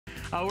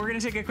We're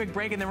gonna take a quick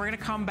break and then we're gonna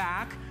come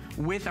back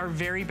with our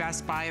very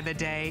best buy of the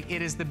day.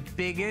 It is the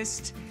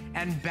biggest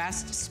and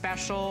best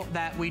special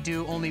that we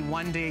do only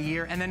one day a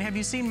year. And then have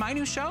you seen my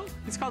new show?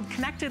 It's called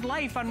Connected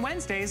Life on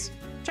Wednesdays.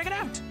 Check it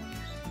out.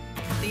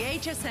 The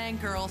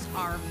HSN girls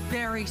are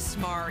very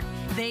smart.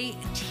 They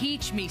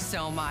teach me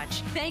so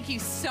much. Thank you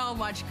so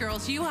much,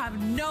 girls. You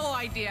have no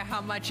idea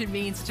how much it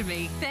means to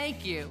me.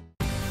 Thank you.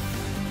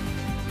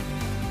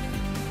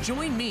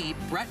 Join me,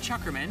 Brett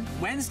Chuckerman,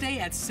 Wednesday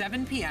at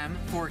 7 p.m.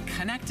 for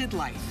Connected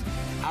Life.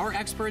 Our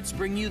experts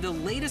bring you the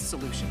latest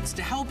solutions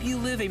to help you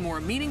live a more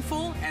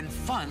meaningful and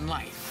fun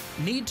life.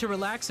 Need to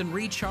relax and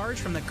recharge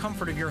from the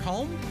comfort of your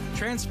home?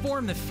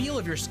 Transform the feel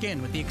of your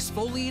skin with the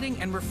exfoliating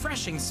and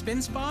refreshing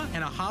Spin Spa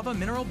and Ahava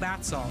mineral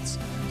bath salts.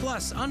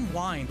 Plus,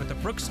 unwind with the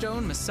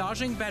Brookstone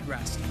massaging bed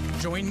rest.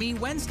 Join me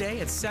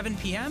Wednesday at 7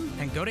 p.m.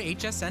 and go to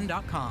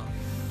hsn.com.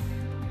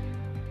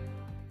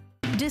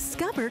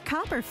 Discover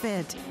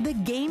CopperFit, the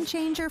game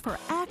changer for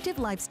active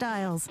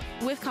lifestyles.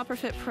 With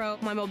CopperFit Pro,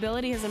 my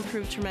mobility has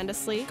improved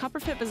tremendously.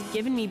 CopperFit has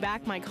given me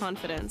back my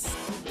confidence.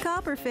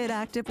 CopperFit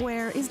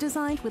activewear is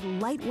designed with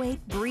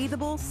lightweight,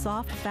 breathable,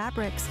 soft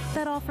fabrics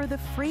that offer the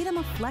freedom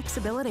of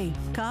flexibility.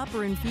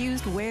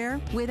 Copper-infused wear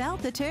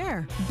without the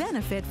tear.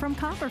 Benefit from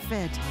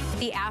CopperFit.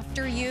 The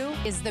after you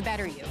is the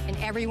better you, and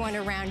everyone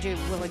around you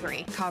will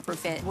agree.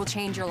 CopperFit will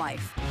change your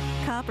life.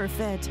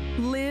 CopperFit.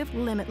 Live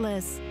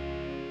limitless.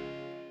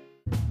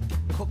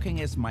 Cooking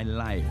is my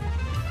life.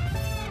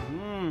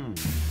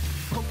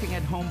 Cooking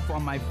at home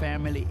for my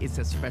family is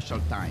a special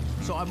time.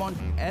 So I want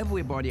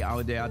everybody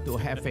out there to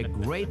have a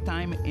great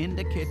time in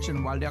the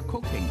kitchen while they're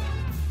cooking.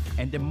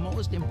 And the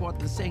most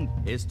important thing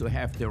is to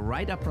have the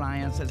right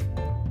appliances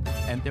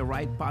and the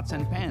right pots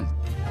and pans.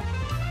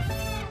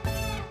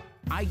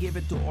 I give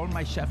it to all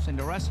my chefs in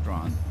the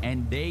restaurant,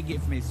 and they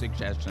give me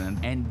suggestions,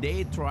 and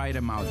they try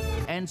them out.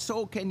 And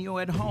so can you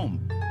at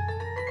home.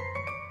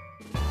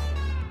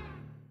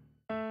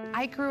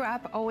 I grew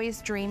up always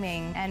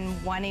dreaming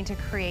and wanting to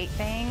create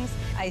things.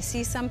 I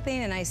see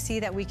something and I see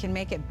that we can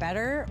make it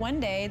better. One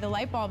day, the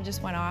light bulb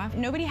just went off.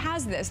 Nobody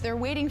has this. They're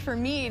waiting for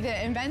me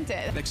to invent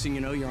it. Next thing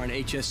you know, you're on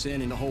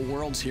HSN and the whole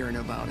world's hearing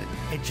about it.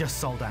 It just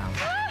sold out.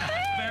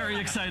 Very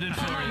excited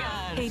for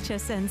you.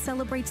 HSN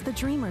celebrates the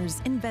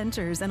dreamers,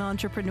 inventors, and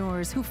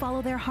entrepreneurs who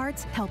follow their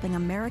hearts, helping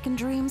American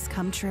dreams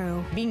come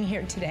true. Being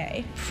here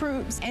today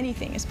proves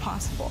anything is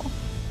possible.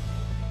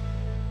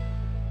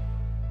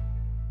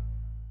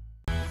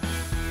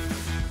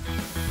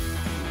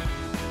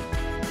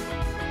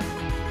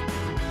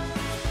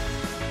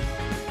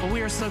 Well,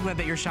 we are so glad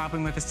that you're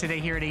shopping with us today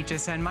here at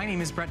HSN. My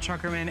name is Brett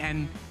Chuckerman,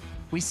 and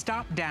we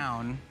stop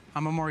down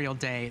on Memorial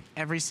Day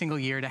every single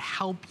year to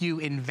help you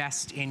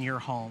invest in your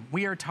home.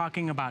 We are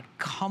talking about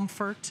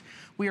comfort.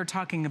 We are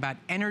talking about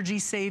energy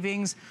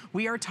savings.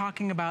 We are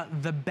talking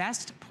about the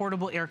best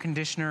portable air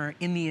conditioner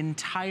in the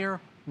entire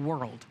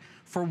world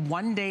for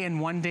one day and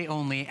one day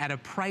only at a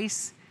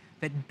price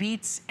that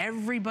beats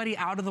everybody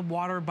out of the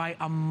water by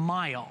a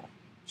mile.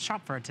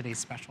 Shop for today's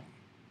special.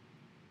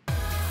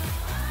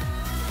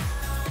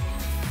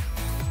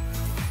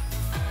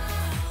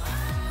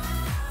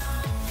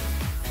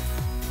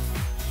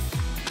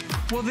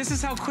 Well, this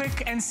is how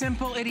quick and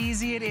simple and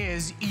easy it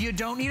is. You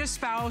don't need a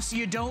spouse,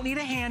 you don't need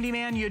a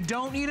handyman, you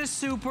don't need a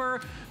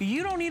super,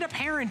 you don't need a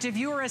parent. If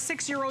you are a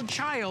 6-year-old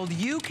child,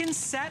 you can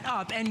set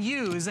up and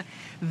use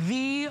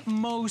the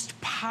most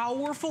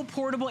powerful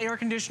portable air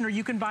conditioner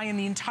you can buy in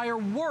the entire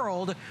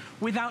world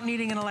without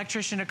needing an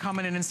electrician to come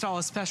in and install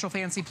a special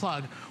fancy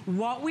plug.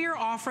 What we are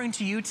offering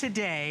to you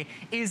today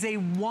is a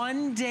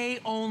one-day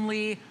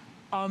only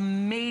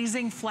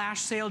amazing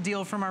flash sale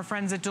deal from our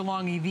friends at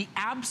DeLonghi, the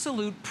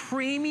absolute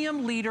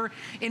premium leader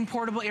in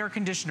portable air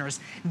conditioners.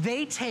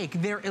 They take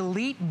their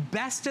elite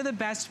best of the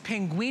best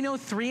Pinguino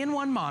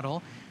 3-in-1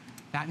 model.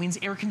 That means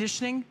air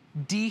conditioning,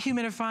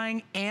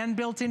 dehumidifying, and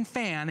built-in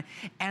fan,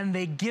 and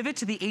they give it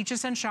to the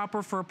HSN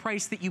shopper for a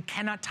price that you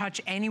cannot touch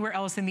anywhere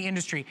else in the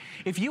industry.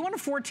 If you want a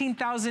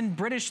 14,000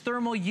 British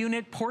thermal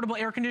unit portable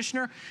air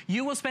conditioner,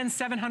 you will spend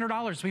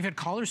 $700. We've had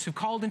callers who've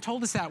called and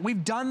told us that.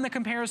 We've done the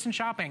comparison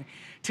shopping.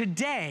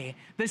 Today,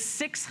 the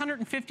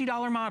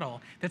 $650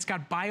 model that's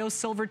got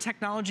bio-silver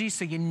technology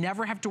so you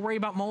never have to worry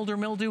about mold or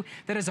mildew,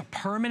 that is a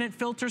permanent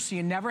filter so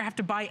you never have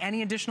to buy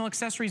any additional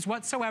accessories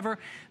whatsoever.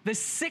 The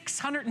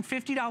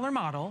 $650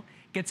 model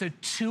gets a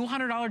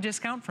 $200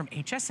 discount from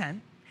HSN,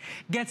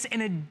 gets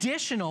an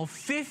additional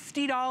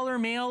 $50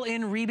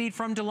 mail-in rebate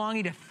from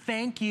DeLonghi to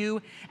thank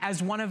you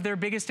as one of their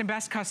biggest and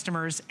best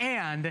customers,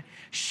 and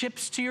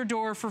ships to your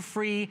door for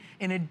free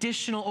an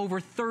additional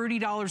over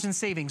 $30 in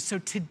savings. So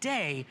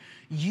today,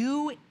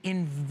 you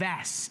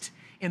invest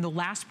in the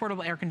last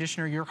portable air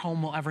conditioner your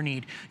home will ever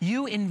need.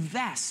 You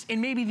invest in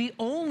maybe the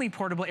only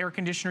portable air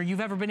conditioner you've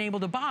ever been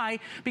able to buy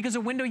because a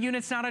window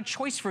unit's not a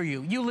choice for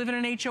you. You live in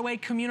an HOA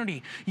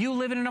community. You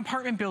live in an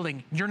apartment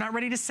building. You're not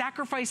ready to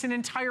sacrifice an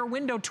entire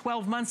window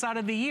 12 months out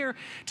of the year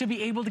to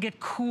be able to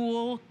get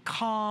cool,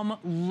 calm,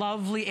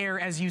 lovely air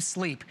as you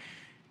sleep.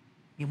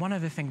 One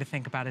other thing to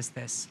think about is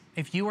this.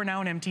 If you are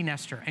now an empty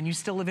nester and you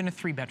still live in a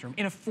 3-bedroom,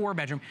 in a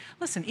 4-bedroom,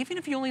 listen, even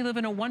if you only live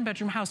in a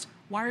 1-bedroom house,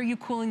 why are you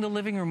cooling the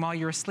living room while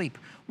you're asleep?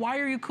 Why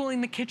are you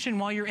cooling the kitchen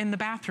while you're in the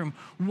bathroom?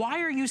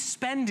 Why are you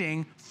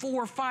spending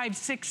 $400,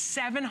 $500,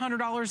 $600,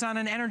 $700 on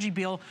an energy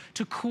bill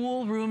to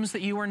cool rooms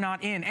that you are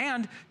not in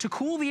and to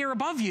cool the air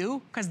above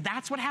you, because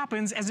that's what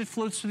happens as it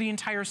floats through the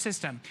entire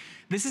system.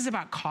 This is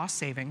about cost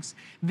savings.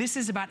 This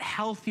is about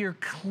healthier,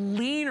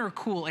 cleaner,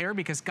 cool air,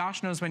 because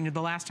gosh knows when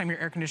the last time your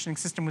air conditioning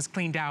system was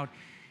cleaned out.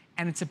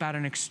 And it's about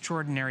an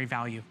extraordinary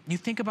value. You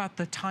think about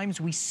the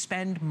times we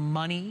spend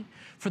money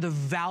for the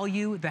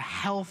value, the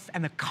health,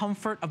 and the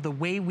comfort of the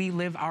way we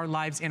live our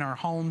lives in our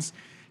homes.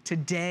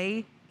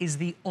 Today is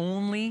the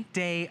only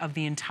day of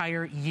the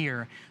entire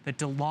year that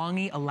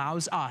DeLonghi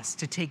allows us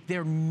to take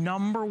their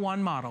 #1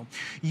 model.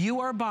 You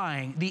are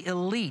buying the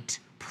elite,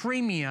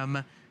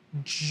 premium,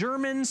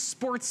 German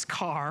sports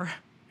car,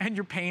 and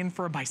you're paying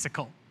for a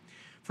bicycle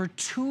for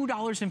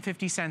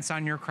 $2.50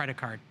 on your credit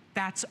card.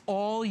 That's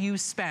all you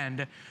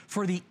spend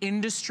for the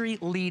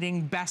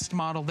industry-leading best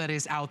model that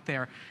is out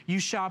there. You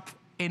shop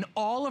in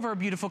all of our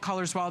beautiful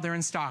colors while they're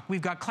in stock.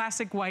 We've got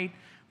classic white,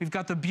 we've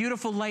got the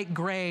beautiful light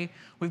gray,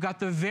 we've got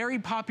the very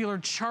popular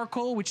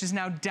charcoal, which is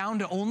now down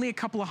to only a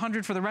couple of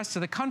hundred for the rest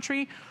of the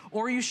country,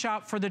 or you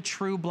shop for the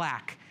true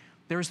black.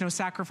 There is no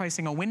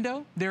sacrificing a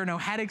window. There are no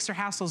headaches or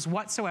hassles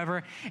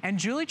whatsoever. And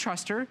Julie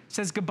Truster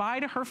says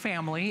goodbye to her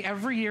family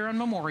every year on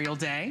Memorial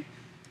Day.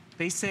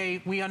 They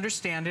say, we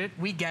understand it,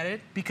 we get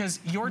it, because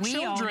your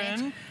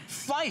children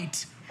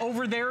fight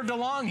over their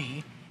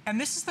DeLonghi. And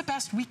this is the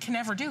best we can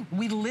ever do.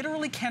 We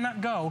literally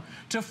cannot go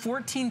to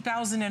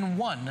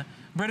 14,001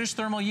 British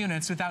thermal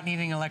units without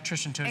needing an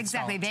electrician to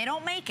install. Exactly, they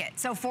don't make it.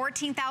 So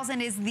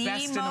 14,000 is the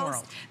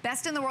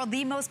best in the world,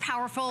 the most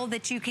powerful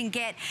that you can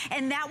get.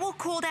 And that will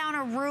cool down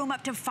a room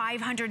up to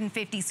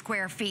 550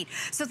 square feet.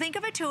 So think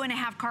of a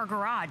 2.5 car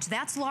garage.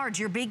 That's large.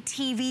 Your big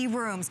TV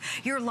rooms,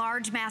 your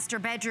large master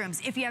bedrooms.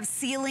 If you have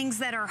ceilings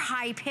that are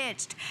high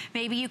pitched,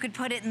 maybe you could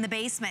put it in the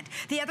basement.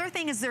 The other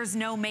thing is there's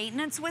no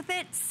maintenance with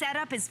it.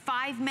 Setup is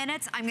 5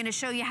 minutes. I'm gonna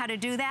show you how to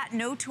do that.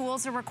 No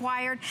tools are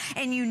required,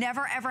 and you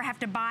never ever have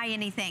to buy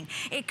anything.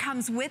 It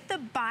comes with the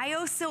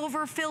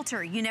bio-silver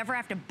filter. You never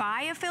have to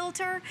buy a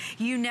filter.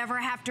 You never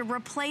have to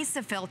replace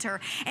a filter.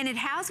 And it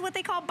has what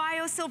they call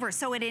bio-silver,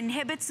 so it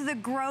inhibits the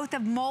growth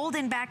of mold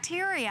and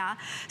bacteria.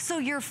 So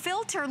your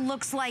filter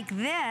looks like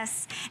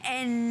this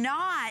and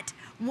not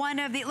one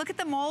of the, look at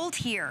the mold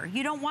here.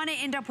 You don't want to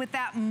end up with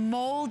that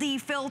moldy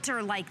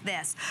filter like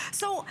this.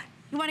 So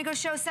you want to go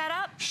show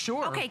setup?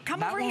 Sure. Okay,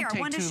 come over here. I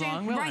want to show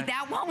you. Right,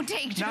 that won't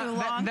take too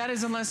long. That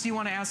is unless you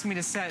want to ask me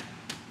to set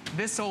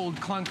this old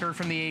clunker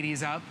from the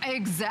 80s up.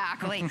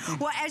 Exactly.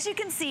 Well, as you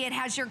can see, it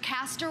has your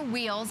caster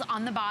wheels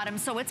on the bottom,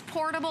 so it's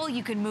portable.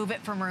 You can move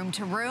it from room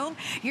to room.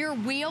 Your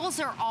wheels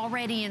are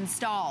already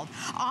installed.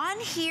 On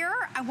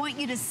here, I want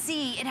you to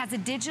see it has a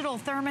digital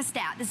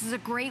thermostat. This is a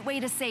great way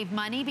to save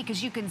money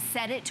because you can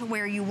set it to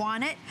where you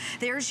want it.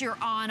 There's your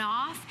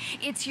on-off.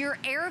 It's your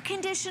air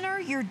conditioner,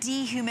 your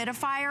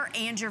dehumidifier,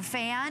 and your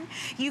fan.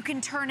 You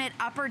can turn it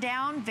up or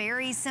down.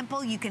 Very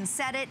simple. You can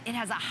set it. It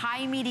has a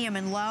high, medium,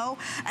 and low.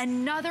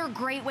 Another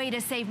great way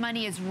to save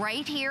money is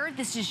right here.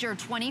 This is your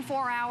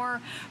 24-hour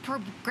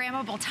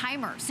programmable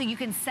timer. So you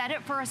can set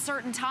it for a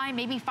certain time,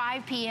 maybe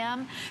 5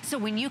 p.m. So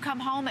when you come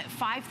home at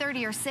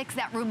 5:30 or 6,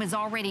 that room is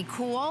already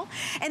cool.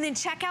 And then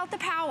check out the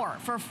power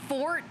for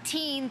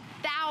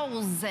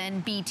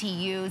 14,000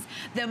 BTUs,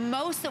 the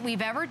most that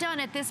we've ever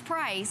done at this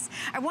price.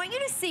 I want you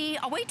to see,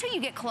 I'll wait till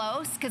you get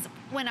close, because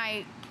when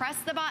I press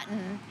the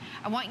button,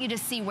 I want you to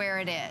see where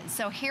it is.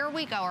 So here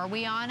we go. Are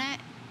we on it?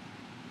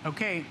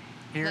 Okay.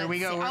 Here we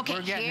go. We're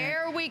getting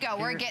here we go.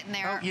 We're getting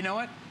there. Oh, you know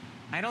what?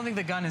 I don't think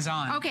the gun is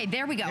on. Okay,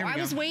 there we go. I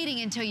was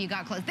waiting until you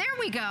got close. There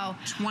we go.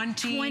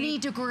 20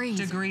 degrees.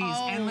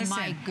 Oh, and listen,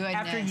 my goodness.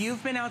 After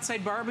you've been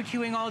outside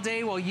barbecuing all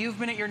day, while you've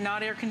been at your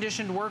not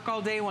air-conditioned work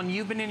all day, when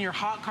you've been in your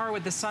hot car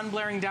with the sun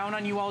blaring down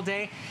on you all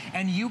day,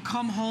 and you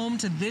come home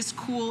to this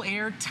cool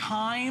air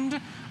timed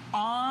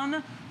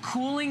on,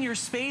 cooling your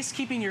space,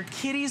 keeping your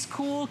kitties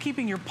cool,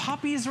 keeping your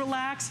puppies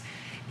relaxed,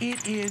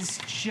 it is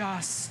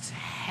just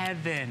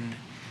heaven.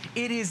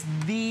 It is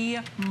the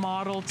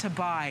model to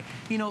buy.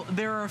 You know,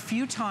 there are a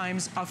few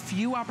times, a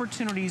few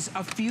opportunities,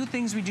 a few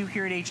things we do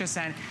here at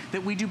HSN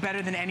that we do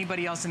better than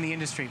anybody else in the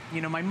industry.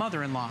 You know, my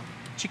mother-in-law,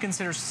 she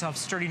considers herself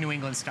sturdy New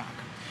England stock.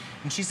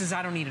 And she says,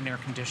 I don't need an air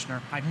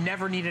conditioner. I've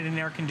never needed an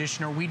air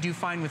conditioner. We do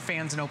fine with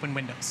fans and open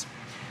windows.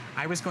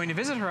 I was going to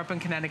visit her up in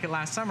Connecticut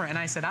last summer, and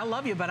I said, I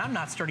love you, but I'm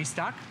not sturdy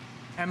stock.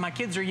 And my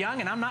kids are young,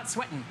 and I'm not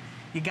sweating.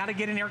 You gotta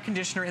get an air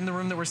conditioner in the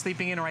room that we're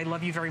sleeping in, or I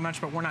love you very much,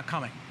 but we're not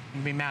coming. You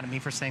can be mad at me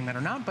for saying that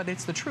or not, but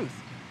it's the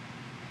truth.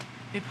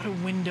 They put a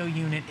window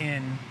unit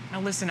in. Now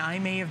listen, I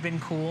may have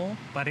been cool,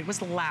 but it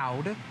was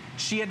loud.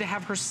 She had to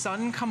have her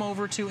son come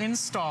over to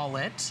install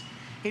it.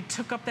 It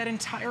took up that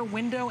entire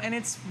window, and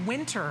it's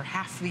winter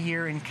half the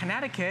year in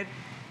Connecticut.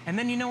 And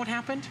then you know what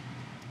happened?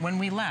 When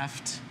we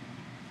left,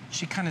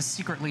 she kind of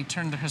secretly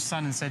turned to her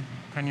son and said,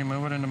 can you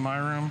move it into my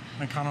room?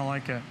 I kind of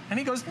like it. And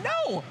he goes,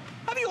 no,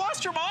 Have you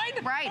lost your mind?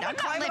 Right, I'm not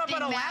climbing up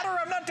on a ladder.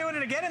 I'm not doing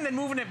it again and then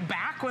moving it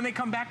back when they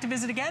come back to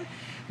visit again.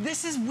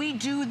 We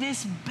do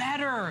this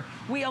better.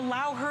 We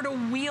allow her to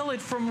wheel it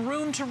from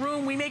room to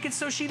room. We make it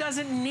so she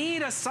doesn't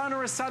need a son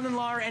or a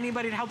son-in-law or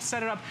anybody to help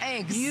set it up.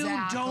 Exactly. You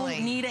don't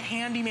need a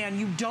handyman.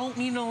 You don't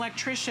need an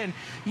electrician.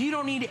 You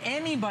don't need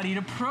anybody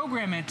to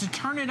program it, to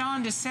turn it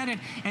on, to set it,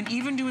 and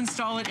even to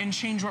install it and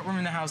change what room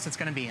in the house it's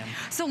gonna be in.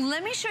 So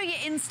let me show you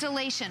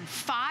installation.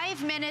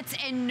 5 minutes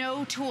and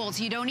no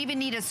tools. You don't even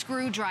need a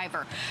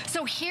screwdriver.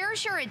 So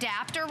here's your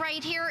adapter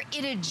right here.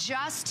 It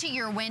adjusts to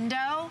your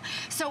window.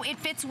 So it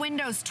fits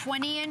windows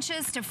 20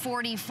 inches to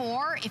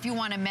 44 if you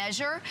want to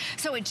measure.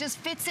 So it just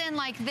fits in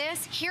like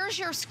this. Here's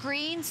your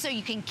screen so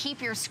you can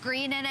keep your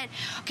screen in it.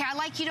 Okay, I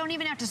like you don't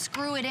even have to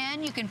screw it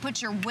in. You can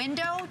put your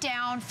window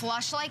down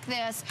flush like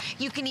this.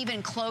 You can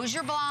even close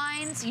your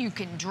blinds. You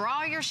can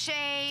draw your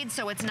shades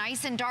so it's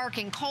nice and dark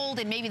and cold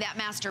in maybe that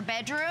master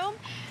bedroom.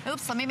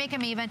 Oops, let me make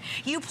them even.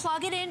 You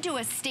plug it into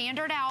a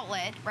standard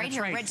outlet right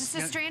here. Right. Just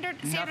a standard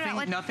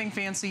outlet. Nothing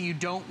fancy. You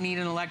don't need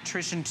an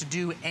electrician to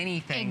do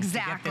anything to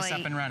get this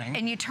up and running.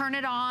 And you turn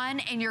it on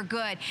and you're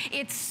good.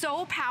 It's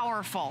so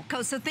powerful.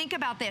 So think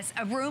about this,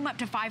 a room up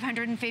to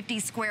 550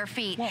 square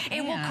feet. Well,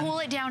 it will cool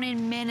it down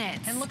in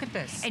minutes. And look at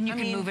this. And you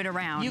can move it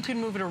around. You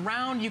can move it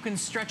around, you can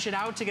stretch it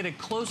out to get it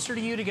closer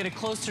to you, to get it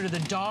closer to the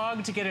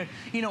dog, to get it,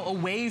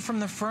 away from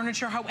the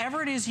furniture.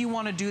 However it is you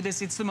want to do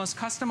this, it's the most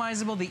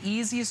customizable, the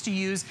easiest to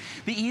use,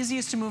 the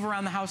easiest to move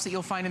around the house that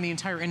you'll find in the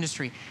entire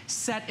industry.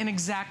 Set an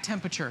exact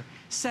temperature.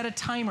 Set a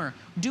timer.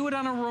 Do it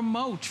on a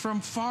remote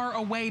from far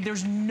away.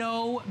 There's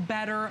no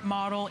better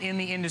model in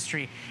the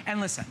industry. And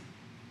listen,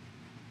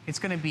 it's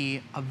gonna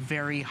be a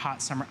very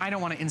hot summer. I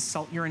don't wanna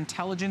insult your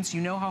intelligence.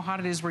 You know how hot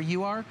it is where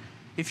you are.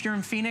 If you're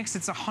in Phoenix,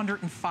 it's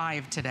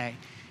 105 today.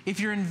 If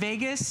you're in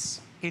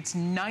Vegas, it's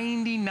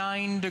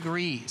 99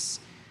 degrees.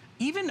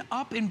 Even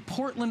up in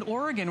Portland,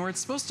 Oregon, where it's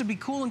supposed to be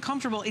cool and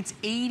comfortable, it's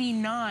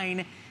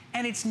 89,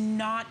 and it's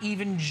not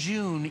even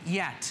June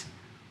yet.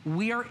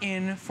 We are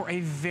in for a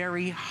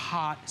very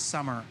hot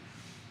summer.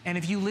 And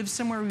if you live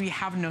somewhere where you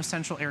have no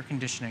central air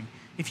conditioning,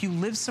 if you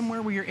live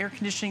somewhere where your air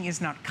conditioning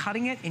is not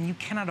cutting it and you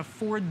cannot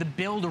afford the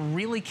bill to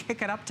really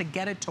kick it up to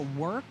get it to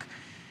work,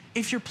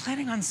 if you're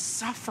planning on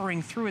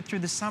suffering through it through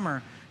the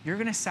summer, you're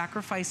gonna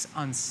sacrifice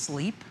on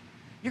sleep,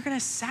 you're gonna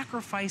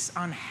sacrifice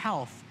on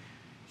health.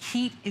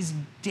 Heat is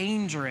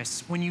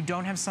dangerous when you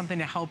don't have something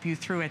to help you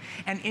through it.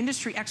 And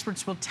industry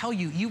experts will tell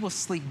you, you will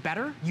sleep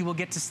better, you will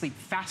get to sleep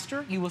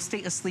faster, you will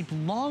stay asleep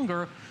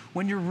longer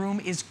when your room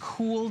is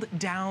cooled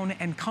down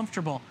and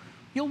comfortable.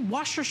 You'll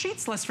wash your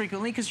sheets less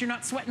frequently because you're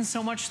not sweating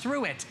so much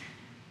through it.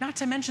 Not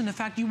to mention the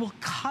fact you will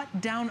cut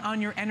down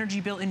on your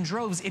energy bill in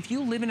droves. If you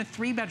live in a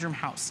 3-bedroom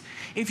house,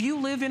 if you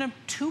live in a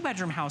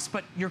 2-bedroom house,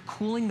 but you're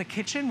cooling the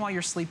kitchen while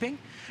you're sleeping,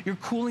 you're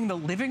cooling the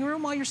living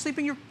room while you're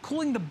sleeping, you're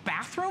cooling the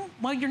bathroom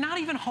while you're not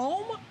even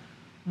home,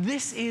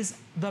 this is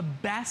the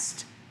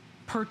best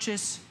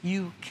purchase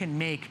you can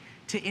make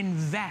to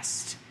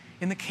invest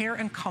in the care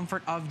and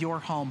comfort of your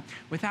home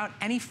without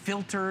any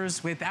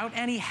filters, without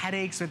any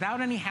headaches, without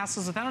any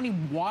hassles, without any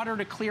water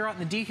to clear out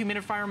in the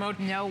dehumidifier mode.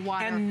 No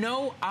water. And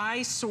no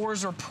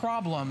eyesores or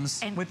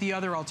problems with the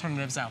other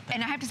alternatives out there.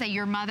 And I have to say,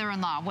 your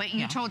mother-in-law, what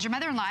you told your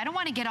mother-in-law, I don't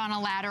want to get on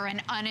a ladder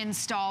and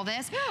uninstall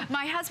this. Yeah.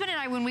 My husband and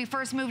I, when we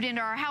first moved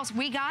into our house,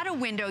 we got a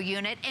window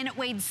unit and it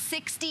weighed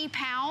 60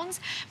 pounds.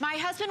 My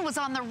husband was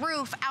on the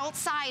roof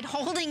outside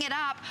holding it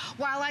up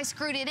while I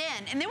screwed it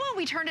in. And then when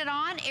we turned it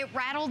on, it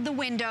rattled the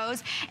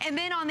windows. And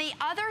then on the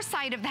other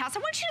side of the house, I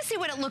want you to see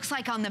what it looks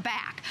like on the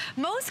back.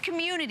 Most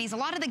communities, a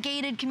lot of the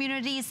gated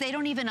communities, they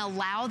don't even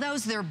allow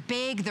those. They're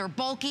big, they're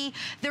bulky,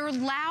 they're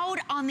loud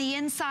on the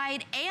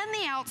inside and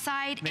the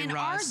outside. They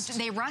rust. Ours,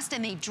 they rust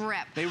and they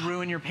drip. They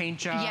ruin your paint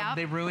job. Yep.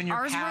 They ruin your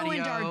patio. Ours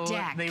ruined our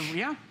deck.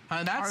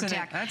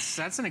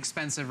 That's an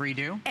expensive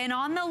redo. And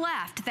on the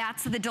left,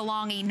 that's the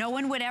DeLonghi. No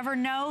one would ever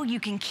know. You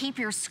can keep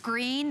your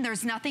screen.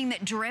 There's nothing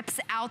that drips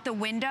out the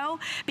window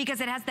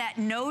because it has that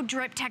no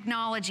drip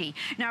technology.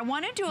 Now I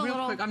want to do a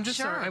Real quick, I'm just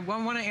sorry. I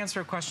want to answer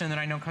a question that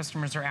I know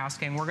customers are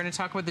asking. We're going to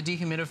talk about the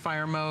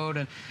dehumidifier mode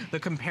and the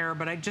compare,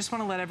 but I just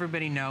want to let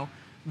everybody know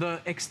the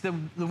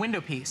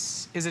window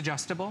piece is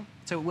adjustable,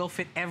 so it will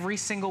fit every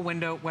single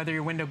window, whether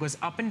your window goes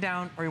up and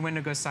down or your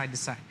window goes side to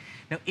side.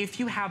 Now, if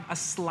you have a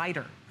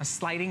slider, a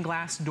sliding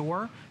glass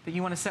door that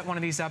you want to set one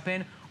of these up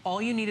in, all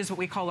you need is what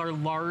we call our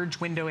large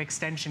window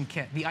extension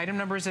kit. The item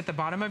number is at the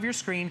bottom of your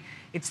screen.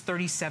 It's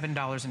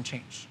 $37 and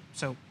change.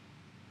 So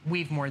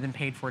we've more than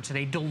paid for it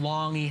today.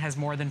 DeLonghi has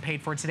more than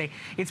paid for it today.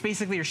 It's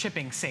basically your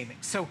shipping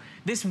savings. So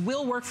this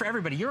will work for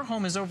everybody. Your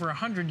home is over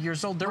 100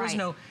 years old. There was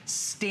no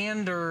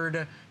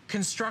standard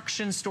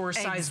construction store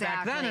size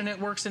back then, and it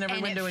works in every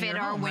window in your home, And it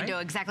fit our window,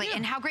 right? exactly. Yeah.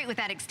 And how great with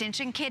that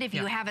extension kit, if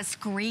you have a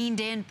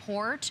screened-in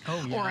porch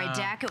or a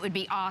deck, it would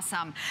be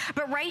awesome.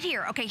 But right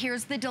here, okay,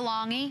 here's the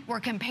DeLonghi. We're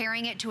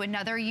comparing it to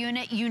another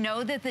unit. You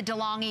know that the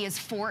DeLonghi is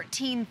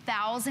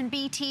 14,000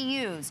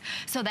 BTUs,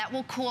 so that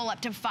will cool up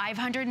to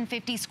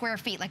 550 square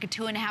feet, like a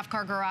 2.5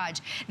 car garage.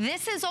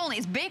 This is only,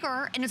 it's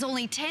bigger, and it's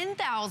only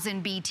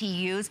 10,000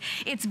 BTUs.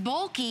 It's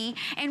bulky,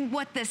 and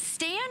what the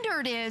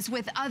standard is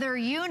with other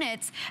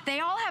units, they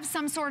all have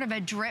some sort of a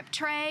drip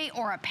tray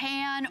or a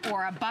pan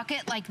or a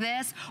bucket like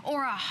this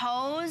or a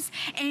hose,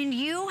 and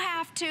you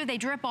have to, they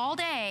drip all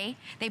day,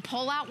 they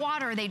pull out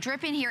water, they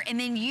drip in here, and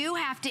then you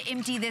have to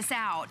empty this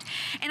out.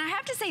 And I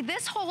have to say,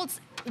 this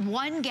holds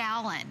 1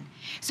 gallon.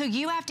 So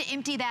you have to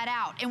empty that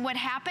out. And what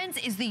happens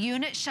is the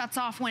unit shuts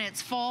off when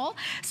it's full.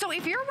 So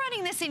if you're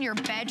running this in your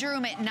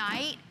bedroom at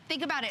night,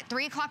 think about it,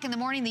 3 o'clock in the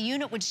morning, the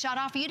unit would shut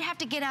off. You'd have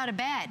to get out of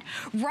bed.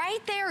 Right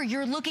there,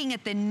 you're looking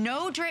at the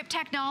no drip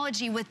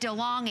technology with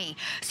DeLonghi.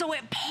 So it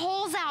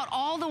pulls out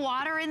all the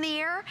water in the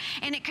air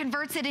and it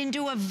converts it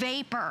into a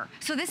vapor.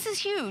 So this is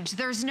huge.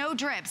 There's no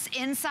drips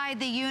inside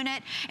the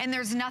unit, and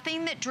there's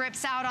nothing that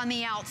drips out on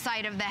the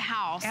outside of the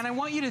house. And I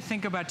want you to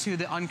think about, too,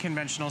 the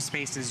unconventional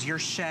spaces. Your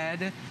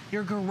shed,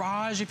 your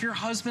garage. If your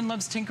husband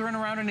loves tinkering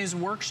around in his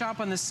workshop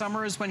on the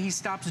summer is when he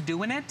stops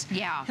doing it,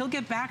 he'll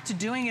get back to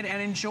doing it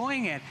and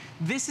enjoying it.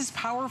 This is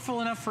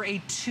powerful enough for a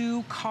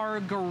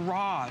 2-car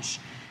garage.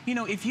 You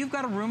know, if you've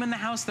got a room in the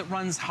house that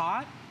runs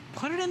hot,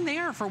 put it in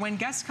there for when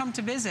guests come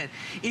to visit.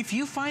 If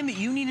you find that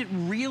you need it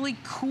really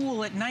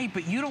cool at night,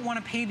 but you don't want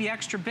to pay the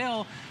extra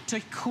bill to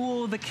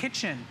cool the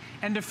kitchen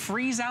and to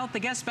freeze out the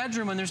guest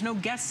bedroom when there's no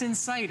guests in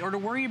sight, or to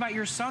worry about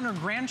your son or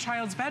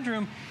grandchild's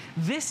bedroom,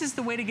 this is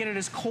the way to get it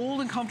as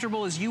cold and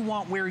comfortable as you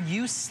want where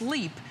you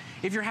sleep.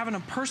 If you're having a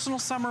personal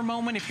summer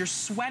moment, if you're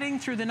sweating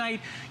through the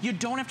night, you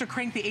don't have to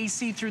crank the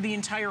AC through the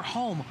entire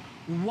home.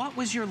 What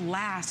was your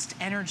last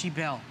energy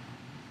bill?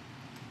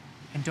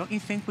 And don't you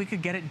think we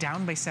could get it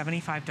down by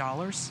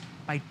 $75?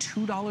 By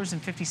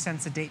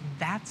 $2.50 a day?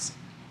 That's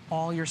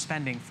all you're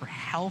spending for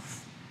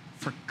health,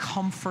 for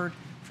comfort,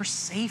 for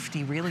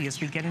safety, really,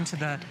 as we get into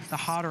the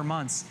hotter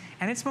months.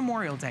 And it's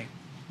Memorial Day.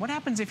 What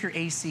happens if your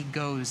AC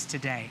goes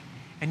today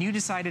and you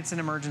decide it's an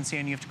emergency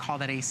and you have to call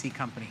that AC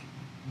company?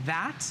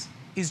 That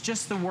is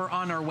just the we're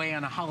on our way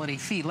on a holiday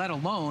fee, let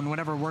alone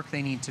whatever work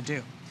they need to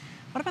do.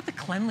 What about the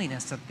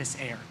cleanliness of this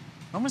air?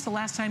 When was the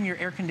last time your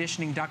air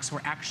conditioning ducts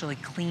were actually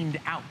cleaned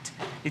out?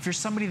 If you're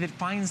somebody that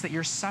finds that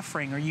you're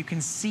suffering or you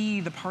can see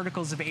the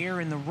particles of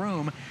air in the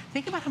room,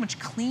 think about how much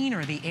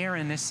cleaner the air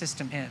in this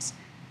system is.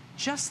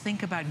 Just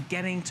think about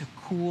getting to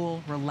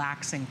cool,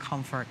 relaxing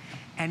comfort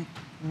and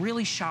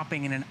really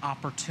shopping in an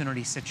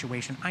opportunity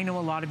situation. I know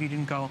a lot of you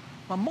didn't go,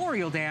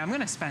 Memorial Day, I'm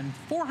gonna spend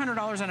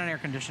 $400 on an air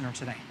conditioner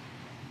today.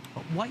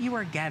 But what you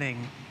are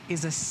getting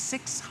is a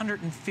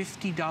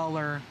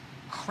 $650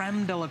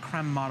 creme de la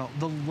creme model,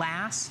 the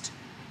last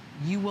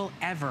you will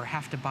ever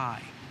have to buy.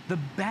 The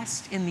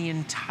best in the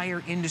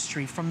entire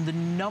industry from the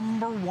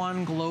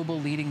 #1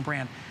 global leading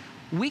brand.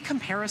 We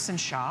comparison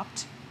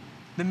shopped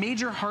the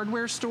major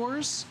hardware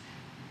stores.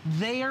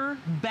 Their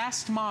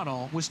best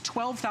model was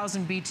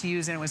 12,000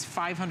 BTUs and it was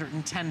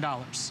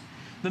 $510.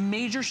 The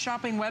major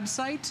shopping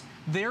website,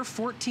 their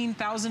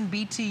 14,000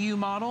 BTU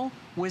model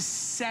was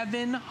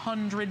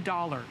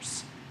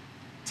 $700.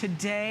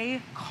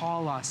 Today,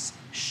 call us,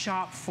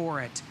 shop for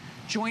it.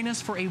 Join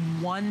us for a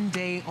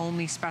 1-day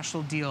only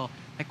special deal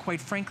that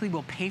quite frankly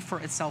will pay for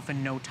itself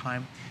in no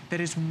time,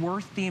 that is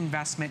worth the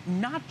investment,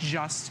 not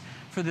just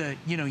for the,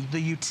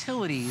 the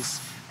utilities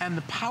and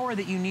the power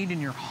that you need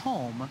in your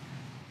home,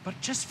 but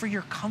just for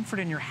your comfort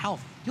and your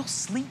health. You'll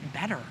sleep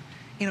better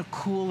in a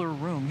cooler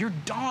room. Your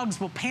dogs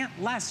will pant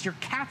less. Your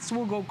cats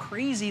will go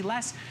crazy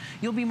less.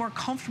 You'll be more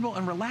comfortable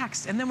and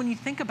relaxed. And then when you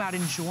think about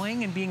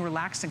enjoying and being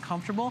relaxed and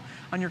comfortable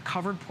on your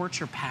covered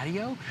porch or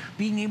patio,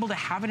 being able to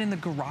have it in the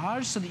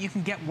garage so that you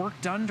can get work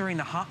done during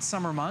the hot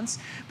summer months,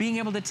 being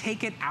able to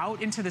take it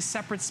out into the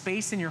separate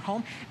space in your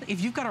home.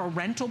 If you've got a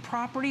rental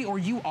property or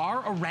you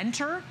are a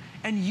renter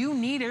and you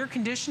need air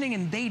conditioning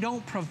and they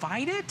don't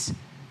provide it,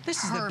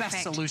 this is the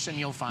best solution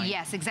you'll find.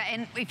 Yes, exactly.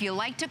 And if you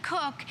like to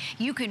cook,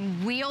 you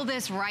can wheel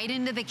this right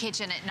into the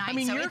kitchen at night. I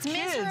mean, so your it's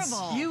kids,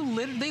 miserable.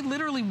 They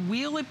literally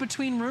wheel it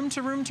between room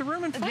to room to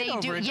room and fight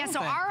over it. Yeah, so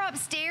our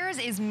upstairs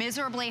is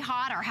miserably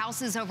hot. Our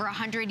house is over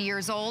 100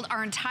 years old.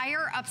 Our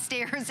entire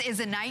upstairs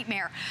is a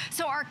nightmare.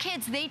 So our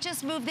kids, they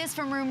just move this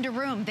from room to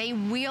room. They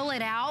wheel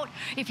it out.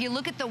 If you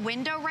look at the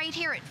window right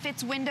here, it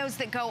fits windows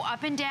that go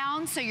up and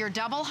down. So your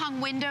double hung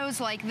windows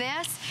like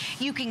this,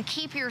 you can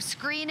keep your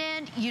screen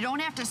in. You don't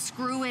have to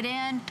screw it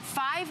in.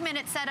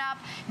 5-minute setup,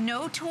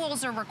 no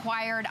tools are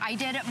required. I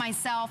did it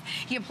myself.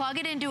 You plug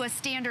it into a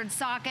standard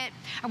socket.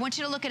 I want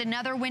you to look at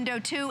another window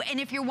too. And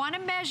if you want to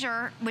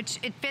measure, which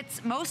it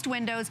fits most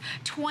windows,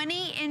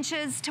 20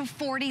 inches to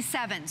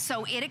 47.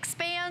 So it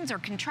expands or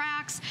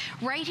contracts.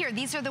 Right here,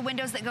 these are the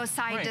windows that go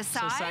side to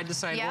side. So side to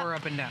side or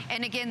up and down.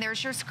 And again,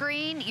 there's your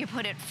screen. You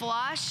put it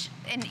flush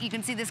and you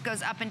can see this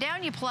goes up and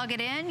down. You plug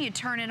it in, you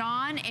turn it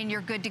on, and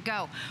you're good to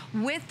go.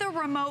 With the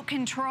remote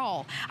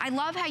control, I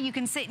love how you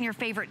can sit in your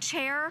favorite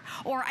chair,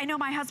 or I know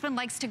my husband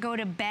likes to go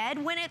to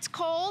bed when it's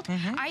cold.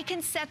 I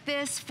can set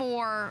this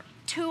for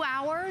 2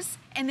 hours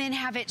and then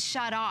have it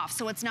shut off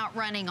so it's not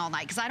running all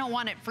night, because I don't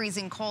want it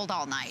freezing cold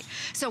all night.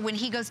 So when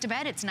he goes to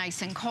bed, it's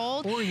nice and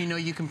cold. Or you know,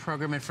 you can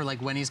program it for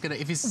like when he's gonna,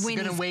 if he's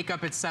gonna wake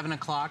up at 7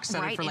 o'clock,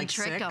 set it for like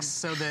 6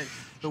 so that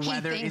the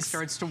weather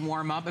starts to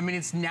warm up. I mean,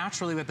 it's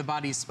naturally what the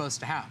body is supposed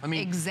to have. I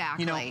mean,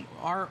 exactly. You know,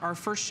 our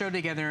first show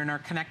together and our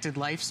connected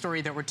life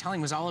story that we're telling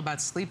was all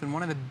about sleep, and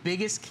one of the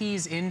biggest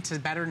keys into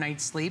better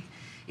night's sleep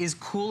is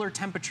cooler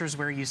temperatures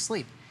where you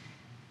sleep.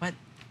 But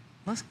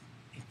let's,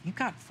 you've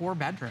got 4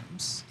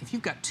 bedrooms, if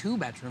you've got 2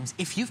 bedrooms,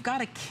 if you've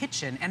got a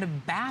kitchen and a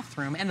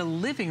bathroom and a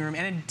living room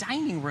and a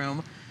dining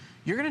room,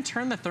 you're gonna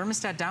turn the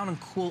thermostat down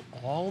and cool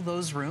all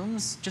those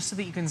rooms just so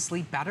that you can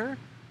sleep better?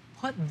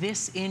 Put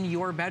this in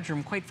your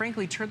bedroom. Quite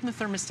frankly, turn the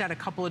thermostat a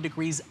couple of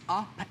degrees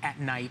up at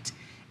night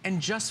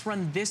and just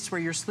run this where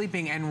you're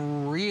sleeping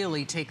and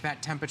really take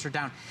that temperature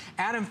down.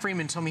 Adam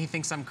Freeman told me he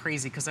thinks I'm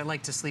crazy because I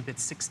like to sleep at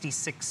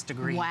 66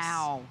 degrees.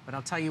 Wow. But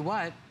I'll tell you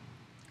what,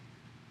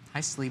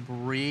 I sleep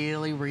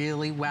really,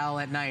 really well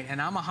at night,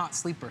 and I'm a hot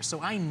sleeper,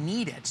 so I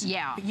need it.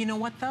 Yeah. But you know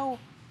what, though?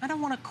 I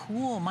don't want to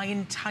cool my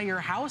entire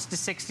house to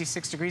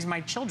 66 degrees.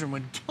 My children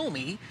would kill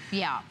me.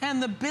 Yeah.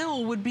 And the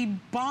bill would be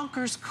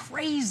bonkers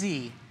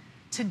crazy.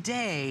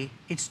 Today,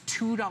 it's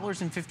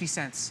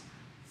 $2.50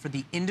 for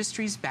the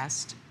industry's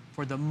best,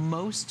 for the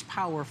most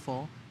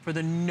powerful, for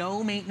the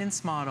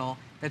no-maintenance model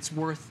that's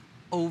worth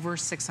over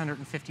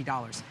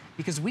 $650,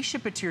 because we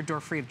ship it to your door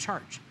free of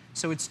charge.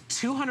 So it's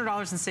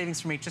 $200 in savings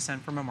from HSN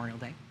for Memorial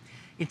Day.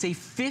 It's a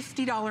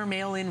 $50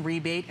 mail-in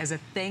rebate as a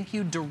thank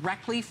you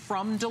directly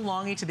from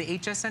DeLonghi to the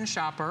HSN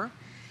shopper.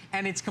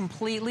 And it's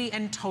completely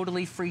and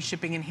totally free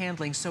shipping and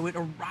handling, so it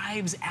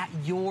arrives at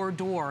your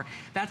door.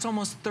 That's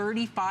almost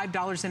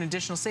 $35 in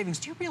additional savings.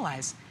 Do you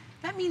realize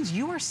that means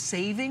you are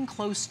saving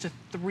close to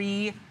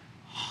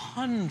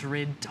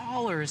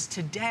 $300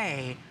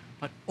 today,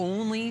 but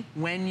only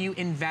when you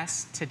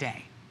invest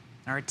today?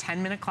 Our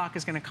 10-minute clock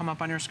is going to come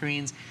up on your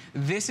screens.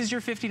 This is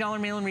your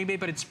 $50 mail-in rebate,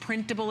 but it's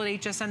printable at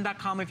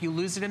hsn.com. If you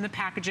lose it in the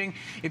packaging,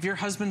 if your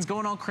husband's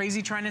going all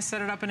crazy trying to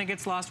set it up and it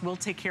gets lost, we'll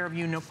take care of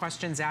you, no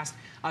questions asked,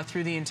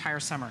 through the entire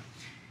summer.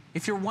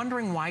 If you're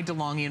wondering why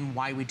DeLonghi and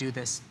why we do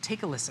this,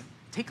 take a listen.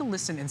 Take a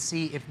listen and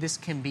see if this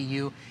can be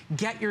you.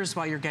 Get yours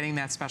while you're getting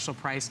that special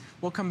price.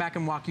 We'll come back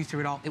and walk you through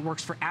it all. It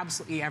works for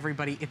absolutely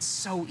everybody. It's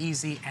so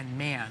easy, and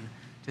man,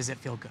 does it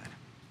feel good.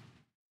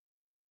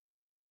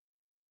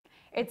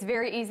 It's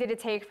very easy to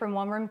take from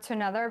one room to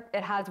another.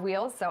 It has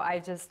wheels, so I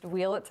just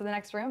wheel it to the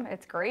next room.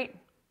 It's great.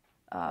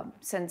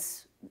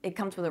 Since it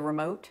comes with a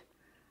remote,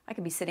 I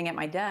could be sitting at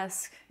my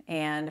desk,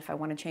 and if I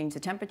want to change the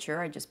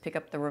temperature, I just pick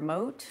up the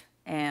remote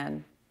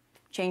and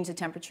change the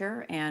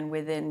temperature, and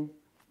within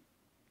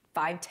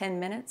 5–10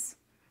 minutes,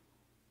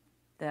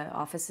 the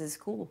office is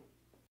cool.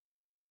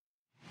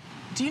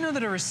 Do you know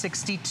that over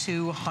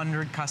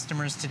 6,200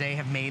 customers today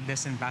have made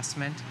this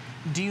investment?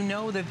 Do you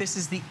know that this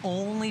is the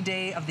only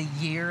day of the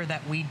year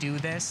that we do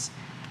this?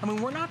 I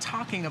mean, we're not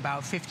talking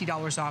about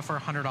 $50 off or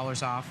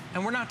 $100 off,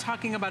 and we're not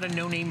talking about a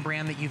no-name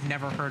brand that you've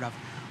never heard of.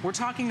 We're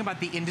talking about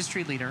the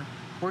industry leader.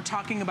 We're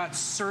talking about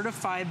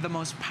certified, the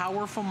most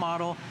powerful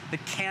model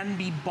that can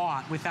be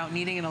bought without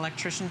needing an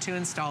electrician to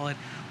install it.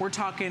 We're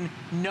talking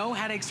no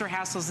headaches or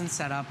hassles in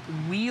setup,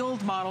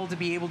 wheeled model to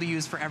be able to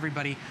use for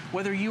everybody.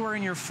 Whether you are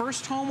in your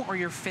first home or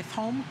your 5th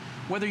home,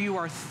 whether you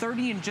are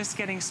 30 and just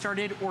getting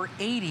started, or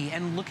 80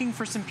 and looking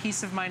for some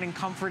peace of mind and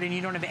comfort and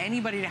you don't have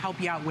anybody to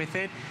help you out with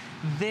it,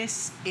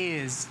 this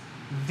is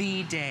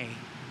the day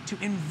to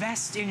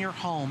invest in your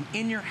home,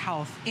 in your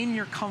health, in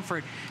your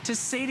comfort, to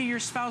say to your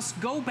spouse,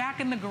 go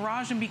back in the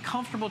garage and be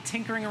comfortable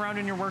tinkering around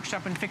in your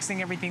workshop and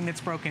fixing everything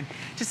that's broken.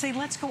 To say,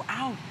 let's go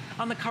out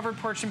on the covered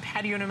porch and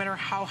patio no matter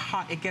how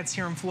hot it gets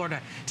here in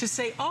Florida. To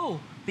say, oh,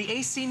 the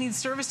AC needs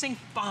servicing,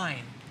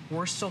 fine.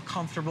 We're still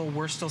comfortable,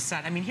 we're still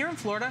set. I mean, here in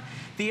Florida,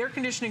 the air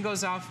conditioning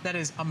goes off, that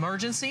is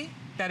emergency.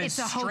 That is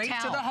straight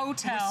to the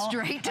hotel.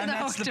 Straight to and the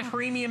that's hotel. the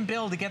premium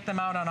bill to get them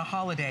out on a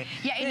holiday.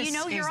 Yeah, and you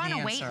know This you're is on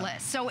the a wait answer.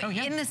 list. So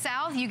yeah. in the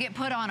South, you get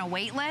put on a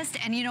wait list,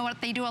 and you know what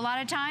they do a lot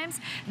of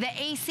times? The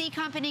AC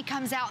company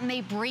comes out and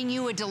they bring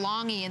you a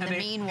DeLonghi in the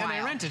meanwhile.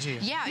 And they rent it to you.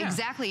 Yeah,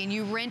 exactly, and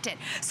you rent it.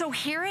 So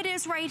here it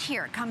is right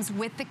here. It comes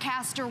with the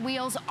caster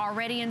wheels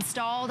already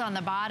installed on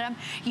the bottom.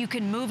 You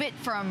can move it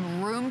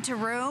from room to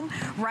room.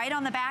 Right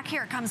on the back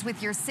here, it comes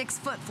with your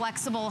 6-foot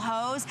flexible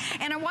hose.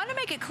 And I want to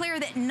make it clear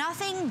that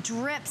nothing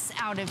drips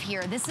out of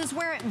here. This is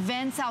where it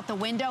vents out the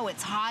window.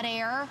 It's hot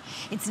air.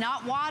 It's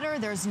not water.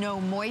 There's no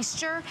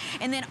moisture.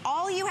 And then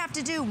all you have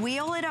to do,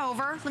 wheel it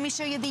over. Let me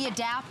show you the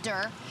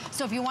adapter.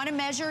 So if you want to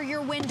measure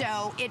your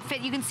window,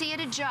 you can see it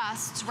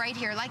adjusts right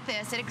here like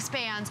this. It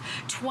expands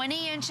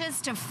 20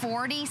 inches to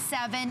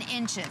 47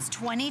 inches.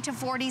 20 to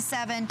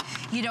 47.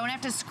 You don't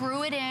have to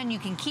screw it in. You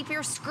can keep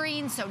your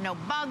screen so no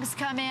bugs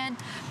come in.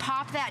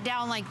 Pop that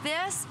down like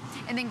this.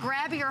 and then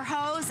grab your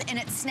hose and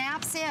it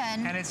snaps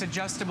in. And it's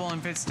adjustable and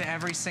fits to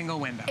every single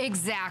window.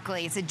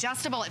 Exactly. It's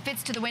adjustable. It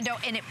fits to the window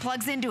and it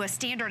plugs into a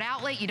standard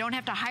outlet. You don't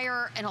have to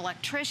hire an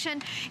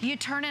electrician. You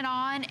turn it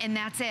on and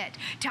that's it.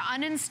 To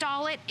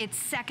uninstall it, it's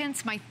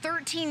seconds. My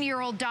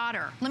 13-year-old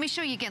daughter, let me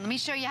show you again. Let me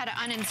show you how to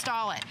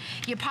uninstall it.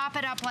 You pop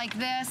it up like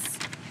this.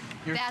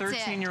 Your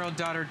 13-year-old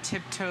daughter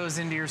tiptoes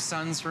into your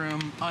son's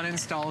room,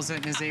 uninstalls it,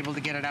 and is able to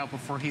get it out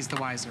before he's the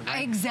wiser,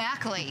 right?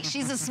 Exactly.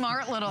 She's a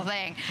smart little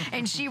thing.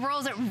 And she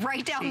rolls it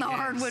right down the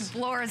hardwood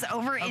floors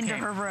over into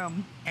her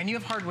room. And you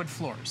have hardwood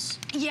floors.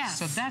 Yes.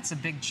 So that's a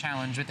big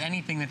challenge with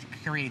anything that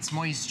creates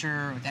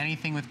moisture, with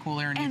anything with cool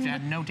air, and you've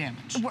had no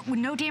damage.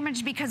 No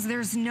damage because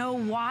there's no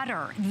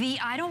water.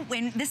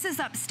 When this is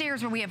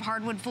upstairs where we have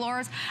hardwood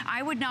floors,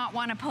 I would not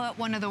want to put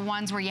one of the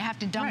ones where you have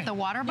to dump the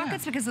water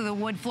buckets because of the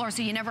wood floor,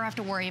 so you never have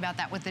to worry about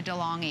that with the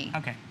DeLonghi.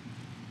 Okay.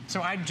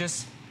 So I'd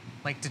just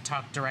like to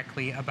talk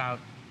directly about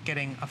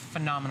getting a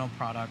phenomenal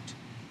product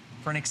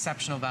for an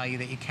exceptional value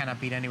that you cannot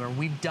beat anywhere.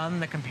 We've done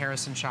the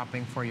comparison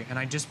shopping for you, and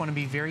I just want to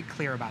be very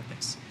clear about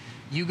this.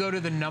 You go to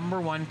the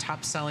 #1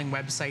 top-selling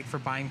website for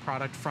buying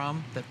product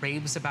from that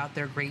raves about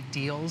their great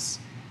deals.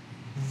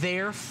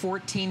 Their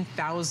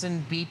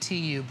 14,000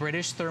 BTU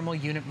British thermal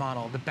unit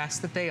model, the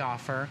best that they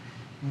offer,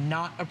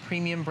 not a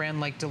premium brand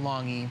like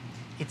DeLonghi,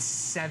 it's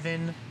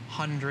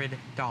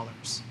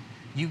 $700.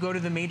 You go to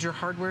the major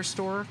hardware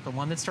store, the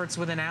one that starts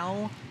with an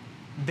L,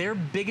 their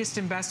biggest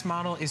and best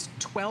model is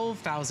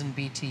 12,000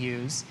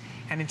 BTUs,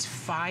 and it's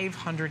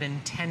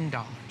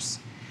 $510.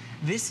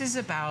 This is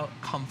about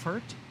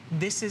comfort.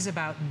 This is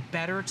about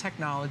better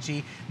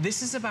technology.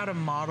 This is about a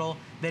model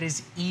that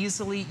is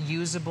easily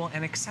usable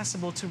and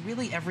accessible to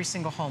really every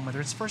single home,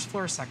 whether it's first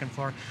floor or second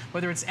floor,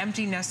 whether it's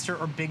empty nester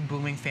or big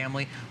booming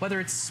family, whether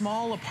it's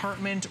small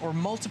apartment or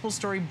multiple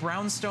story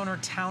brownstone or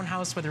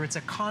townhouse, whether it's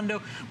a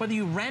condo, whether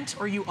you rent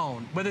or you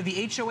own, whether the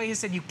HOA has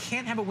said you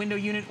can't have a window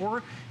unit,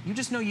 or you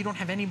just know you don't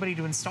have anybody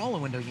to install a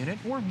window unit,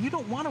 or you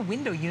don't want a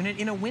window unit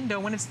in a window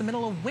when it's the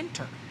middle of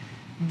winter.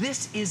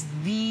 This is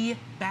the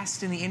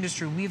best in the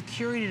industry. We have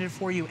curated it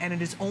for you, and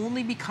it is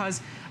only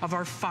because of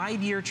our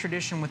 5-year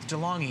tradition with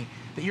DeLonghi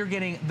that you're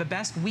getting the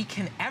best we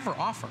can ever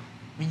offer.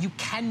 I mean, you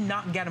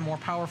cannot get a more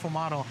powerful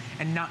model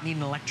and not need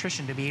an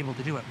electrician to be able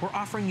to do it. We're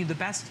offering you the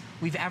best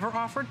we've ever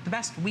offered, the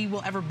best we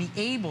will ever be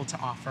able to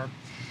offer,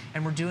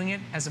 and we're doing it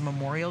as a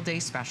Memorial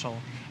Day special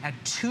at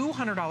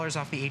 $200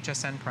 off the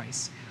HSN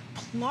price,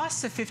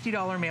 plus a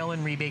 $50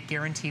 mail-in rebate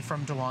guarantee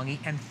from DeLonghi,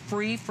 and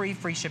free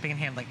shipping and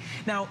handling.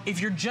 Now,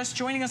 if you're just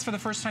joining us for the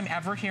first time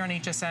ever here on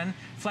HSN,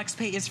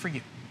 FlexPay is for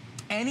you.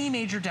 Any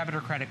major debit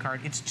or credit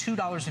card, it's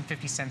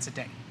 $2.50 a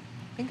day.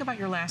 Think about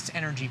your last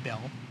energy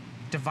bill.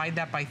 Divide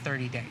that by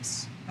 30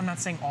 days. I'm not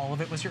saying all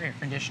of it was your air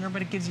conditioner,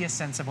 but it gives you a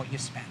sense of what you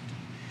spend.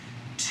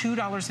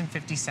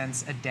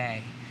 $2.50 a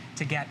day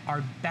to get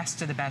our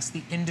best of the best,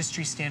 the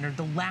industry standard,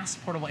 the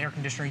last portable air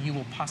conditioner you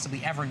will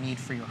possibly ever need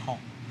for your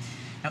home.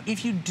 Now,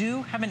 if you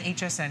do have an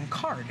HSN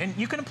card, and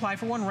you can apply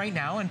for one right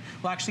now, and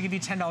we'll actually give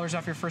you $10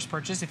 off your first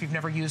purchase if you've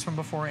never used one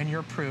before and you're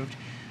approved,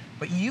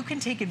 but you can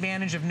take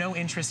advantage of no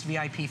interest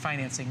VIP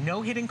financing,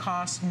 no hidden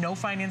costs, no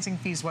financing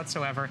fees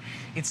whatsoever.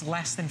 It's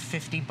less than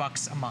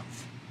 $50 a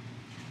month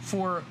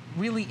for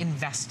really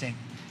investing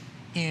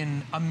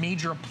in a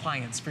major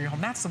appliance for your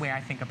home. That's the way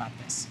I think about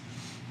this.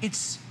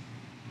 It's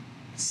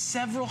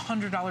several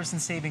 $100s in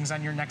savings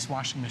on your next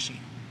washing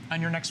machine,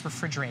 on your next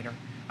refrigerator,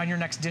 on your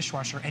next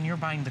dishwasher, and you're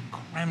buying the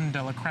creme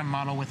de la creme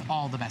model with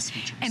all the best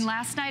features. And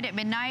last night at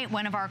midnight,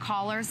 one of our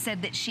callers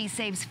said that she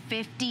saves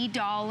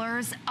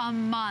 $50 a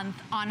month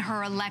on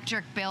her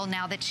electric bill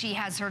now that she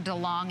has her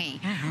DeLonghi.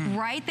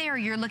 Right there,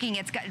 you're looking,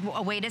 it's got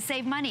a way to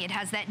save money. It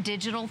has that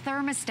digital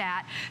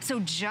thermostat. So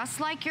just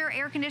like your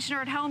air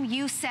conditioner at home,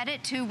 you set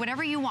it to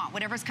whatever you want,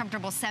 whatever's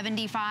comfortable,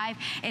 75,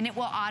 and it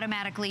will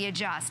automatically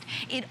adjust.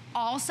 It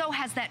also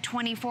has that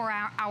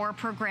 24-hour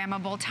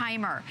programmable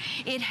timer.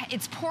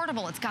 It's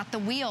portable. It's got the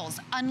wheel.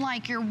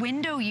 Unlike your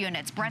window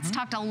units. Brett's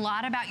talked a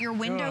lot about your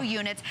window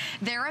units.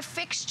 They're a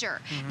fixture.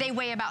 They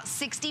weigh about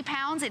 60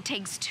 pounds. It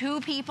takes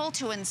 2 people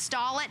to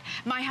install it.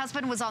 My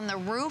husband was on the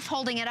roof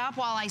holding it up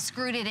while I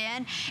screwed it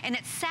in, and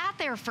it sat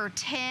there for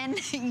 10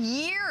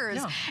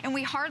 years. And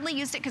we hardly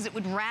used it because it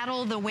would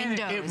rattle the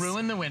windows. It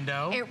ruined the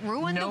window. It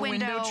ruined the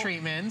window. No window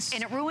treatments.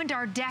 And it ruined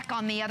our deck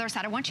on the other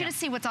side. I want you to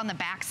see what's on the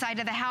back side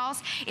of the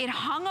house. It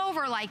hung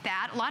over like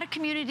that. A lot of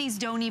communities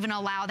don't even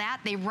allow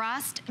that. They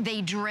rust,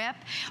 they drip.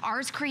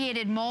 Ours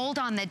created mold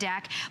on the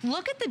deck.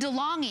 Look at the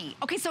DeLonghi.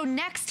 Okay, so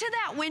next to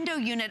that window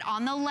unit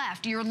on the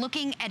left, you're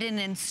looking at an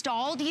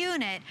installed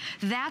unit.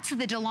 That's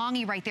the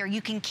DeLonghi right there.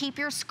 You can keep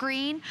your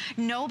screen.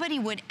 Nobody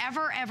would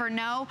ever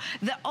know.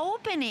 The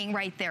opening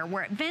right there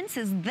where it vents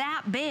is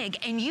that big,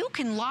 and you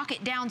can lock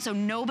it down so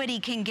nobody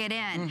can get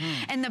in.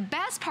 And the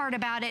best part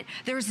about it,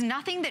 there's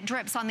nothing that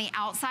drips on the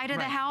outside of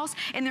the house,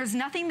 and there's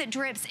nothing that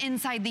drips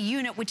inside the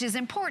unit, which is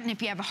important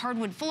if you have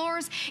hardwood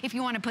floors, if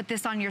you want to put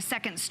this on your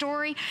second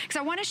story. Because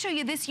I want to show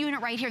you this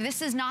unit right here.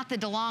 This is not the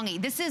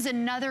DeLonghi. This is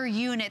another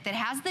unit that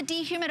has the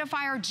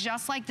dehumidifier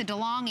just like the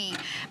DeLonghi.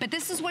 But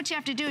this is what you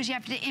have to do is you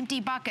have to empty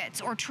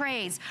buckets or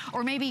trays,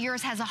 or maybe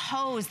yours has a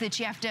hose that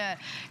you have to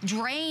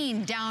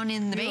drain down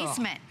in the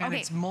basement. And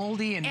it's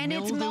moldy and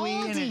mildewy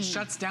and it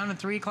shuts down at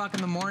 3 o'clock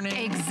in the morning.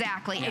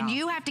 Exactly. And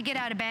you have to get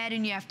out of bed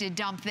and you have to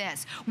dump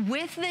this.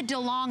 With the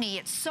DeLonghi,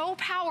 it's so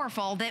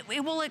powerful that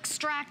it will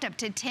extract up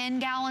to 10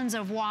 gallons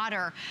of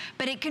water,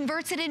 but it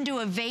converts it into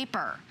a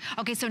vapor.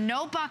 Okay, so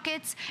no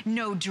buckets,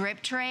 no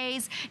drip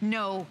trays,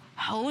 no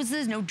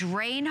hoses, no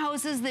drain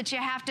hoses that you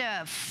have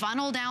to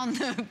funnel down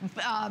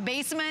the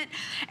basement.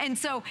 And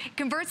so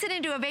converts it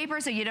into a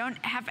vapor so you don't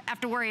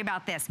have to worry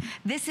about this.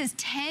 This is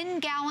 10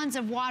 gallons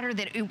of water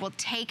that it will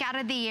take out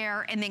of the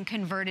air and then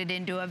convert it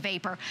into a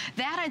vapor.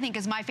 That I think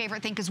is my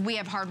favorite thing because we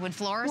have hardwood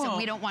floors and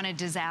we don't want a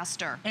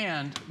disaster.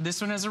 And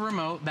this one has a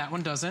remote, that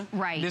one doesn't.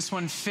 Right. This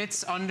one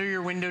fits under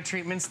your window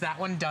treatments, that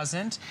one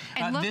doesn't.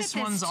 And look this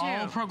at one's this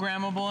all too.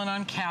 programmable and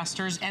on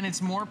casters, and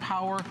it's more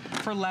power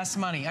for less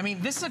money. I mean,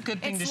 this is a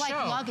good thing to show. It's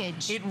like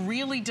luggage. It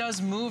really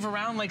does move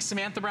around like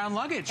Samantha Brown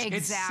luggage. Exactly.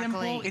 It's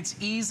simple, it's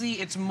easy,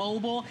 it's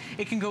mobile.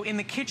 It can go in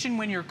the kitchen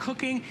when you're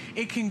cooking.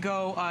 It can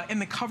go in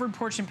the covered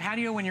porch and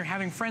patio when you're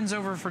having friends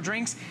over for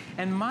drinks.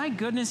 And my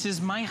goodness,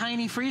 is my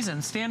Heine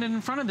Friesen standing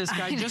in front of this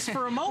guy just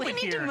for a moment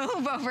here. We need to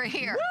move over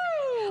here.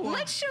 Woo!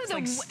 Let's show it's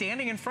like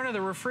standing in front of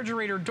the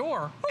refrigerator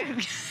door.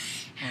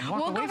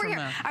 Walk over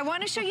here. I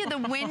want to show you the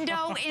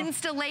window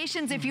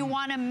installations if you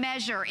want to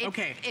measure.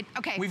 Okay.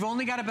 We've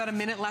only got about a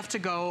minute left to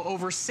go.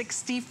 Over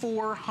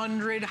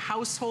 6,400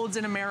 households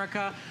in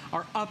America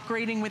are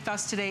upgrading with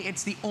us today.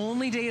 It's the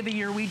only day of the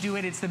year we do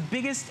it. It's the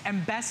biggest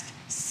and best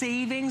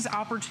savings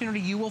opportunity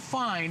you will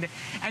find,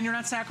 and you're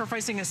not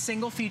sacrificing a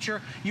single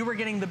feature. You are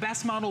getting the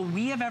best model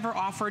we have ever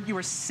offered. You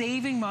are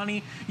saving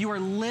money. You are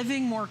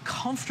living more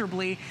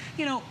comfortably.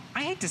 You know,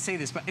 I hate to say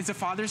this, but it's a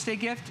Father's Day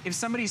gift. If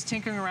somebody's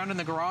tinkering around in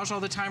the garage all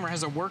the time or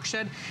has a work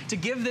shed, to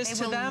give this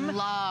to them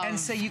and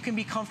say you can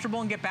be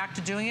comfortable and get back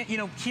to doing it. You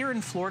know, here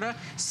in Florida,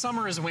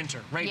 summer is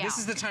winter, right? Yeah. This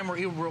is the time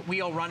where we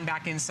all run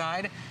back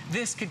inside.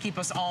 This could keep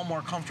us all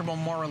more comfortable,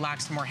 more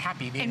relaxed, more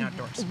happy being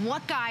outdoors.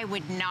 What guy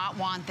would not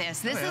want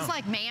this? This is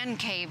like man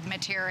cave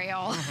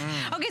material.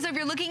 Okay, so if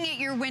you're looking at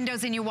your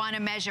windows and you want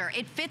to measure,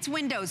 it fits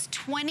windows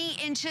 20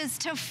 inches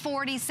to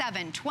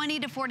 47, 20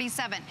 to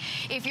 47.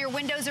 If your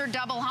windows are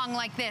double hung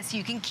like this,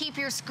 you can keep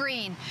your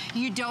screen.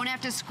 You don't have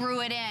to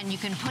screw it in. You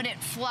can put it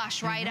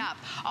flush right up.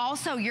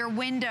 Also, your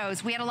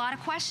windows, we had a lot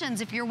of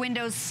questions. If your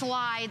windows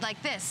slide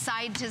like this,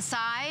 side to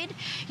side,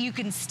 you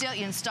can still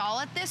install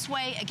it this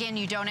way. Again,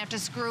 you don't have to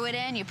screw it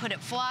in. You put it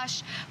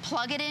flush,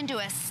 plug it into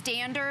a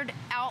standard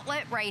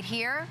outlet right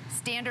here,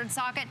 standard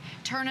socket,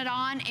 turn it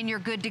on, and you're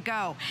good to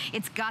go.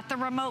 It's got the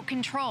remote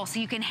control, so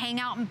you can hang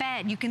out in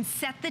bed. You can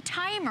set the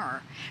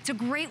timer. It's a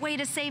great way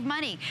to save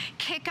money.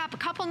 Kick up a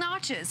couple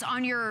notches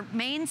on your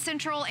main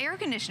central air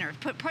conditioner.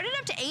 Put it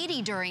up to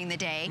 80 during the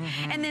day,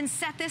 and then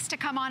set this to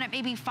come on at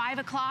maybe 5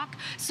 o'clock.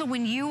 So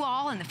when you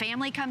all and the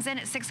family comes in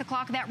at 6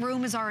 o'clock, that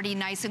room is already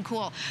nice and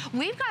cool.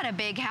 We've got a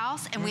big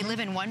house, and we live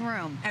in one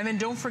room. And then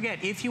don't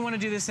forget, if you want to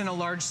do this in a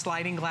large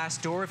sliding glass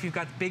door, if you've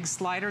got big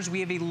sliders,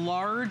 we have a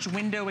large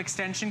window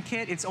extension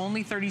kit. It's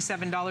only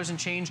 $37 and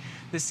change.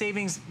 The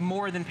savings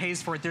more than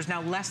pays for it. There's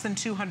now less than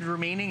 200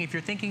 remaining. If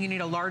you're thinking you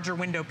need a larger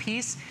window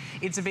piece,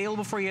 it's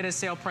available for you at a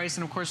sale price,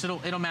 and of course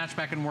it'll match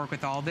back and work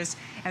with all this.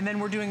 And then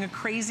we're doing a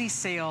crazy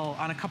sale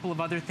on a couple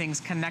of other things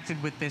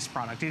connected with this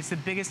product. It's the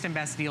biggest and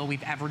best deal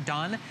we've ever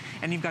done,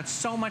 and you've got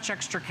so much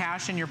extra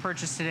cash in your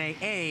purchase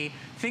today.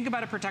 Think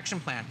about a protection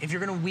plan. If you're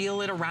gonna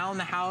wheel it around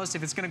the house,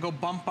 if it's gonna go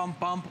bump, bump,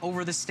 bump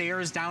over the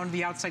stairs, down to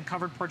the outside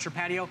covered porch or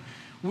patio,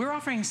 we're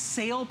offering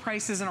sale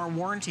prices in our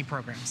warranty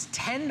programs.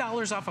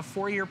 $10 off a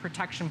 4-year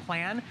protection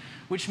plan,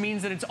 which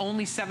means that it's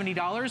only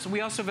 $70. We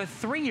also have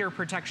a 3-year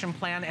protection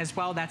plan as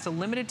well. That's a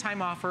limited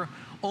time offer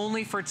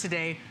only for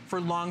today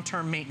for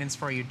long-term maintenance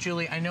for you.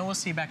 Julie, I know we'll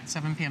see you back at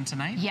 7 p.m.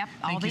 tonight. Yep,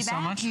 I'll be back. Thank you so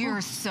much.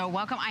 You're so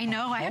welcome. I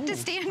know, I have to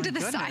stand to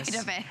the side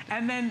of it.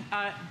 And then,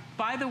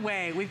 by the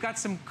way, we've got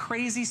some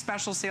crazy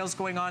special sales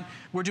going on.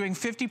 We're doing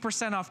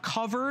 50% off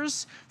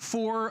covers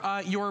for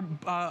your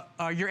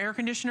air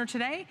conditioner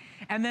today.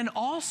 And then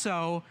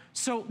also,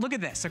 so look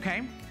at this,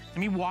 okay? Let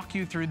me walk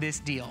you through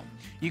this deal.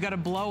 You gotta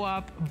blow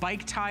up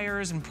bike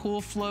tires and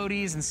pool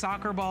floaties and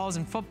soccer balls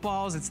and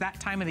footballs. It's that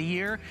time of the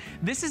year.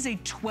 This is a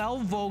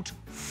 12-volt,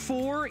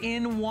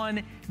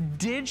 4-in-1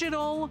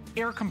 digital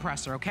air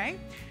compressor, okay?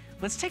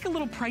 Let's take a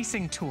little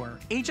pricing tour.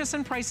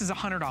 HSN price is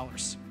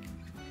 $100.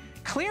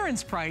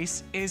 Clearance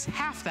price is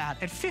half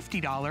that at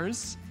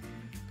 $50.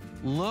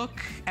 Look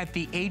at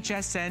the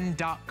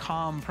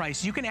hsn.com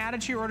price. You can add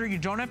it to your order. You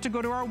don't have to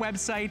go to our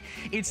website.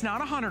 It's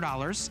not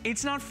 $100.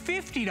 It's not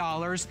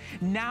 $50.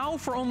 Now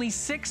for only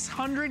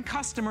 600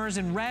 customers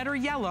in red or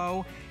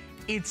yellow,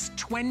 it's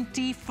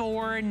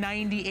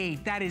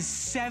 $24.98. That is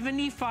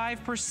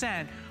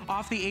 75%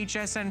 off the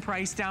HSN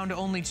price, down to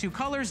only 2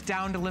 colors,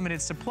 down to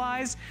limited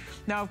supplies.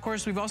 Now, of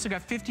course, we've also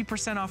got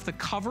 50% off the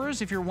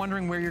covers. If you're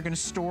wondering where you're gonna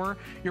store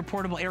your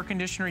portable air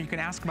conditioner, you can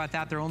ask about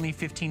that. They're only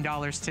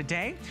 $15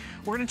 today.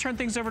 We're gonna turn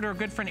things over to our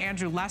good friend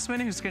Andrew Lessman,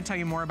 who's gonna tell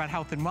you more about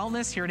health and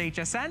wellness here at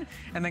HSN,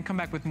 and then come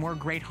back with more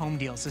great home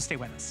deals, so stay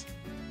with us.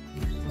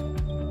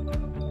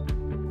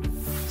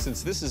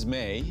 Since this is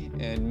May,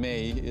 and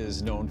May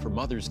is known for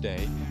Mother's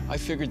Day, I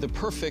figured the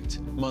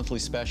perfect monthly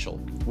special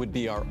would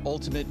be our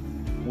Ultimate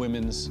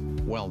Women's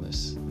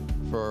Wellness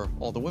for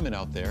all the women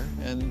out there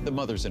and the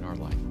mothers in our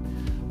life.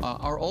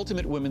 Our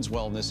Ultimate Women's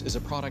Wellness is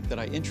a product that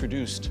I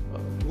introduced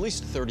at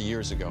least 30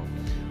 years ago.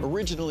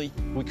 Originally,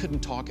 we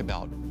couldn't talk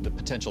about the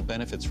potential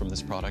benefits from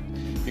this product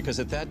because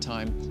at that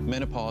time,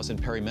 menopause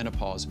and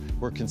perimenopause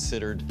were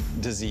considered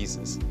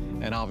diseases.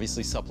 And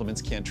obviously,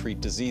 supplements can't treat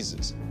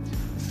diseases.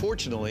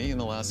 Fortunately, in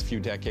the last few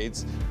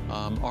decades,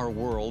 our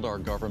world, our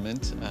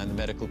government, and the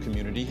medical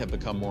community have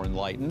become more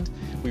enlightened.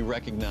 We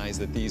recognize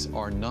that these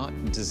are not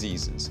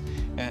diseases.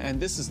 And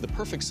this is the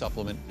perfect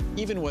supplement,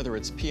 even whether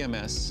it's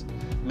PMS,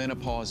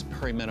 menopause,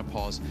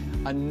 perimenopause,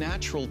 a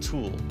natural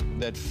tool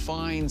that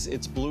finds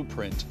its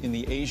blueprint in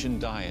the Asian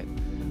diet,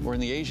 or in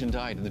the Asian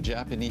diet,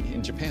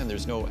 in Japan,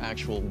 there's no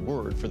actual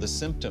word for the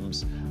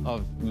symptoms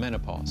of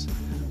menopause.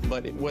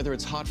 But whether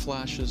it's hot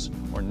flashes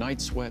or night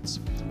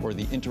sweats or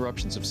the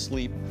interruptions of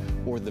sleep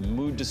or the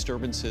mood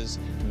disturbances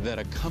that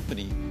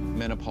accompany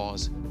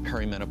menopause,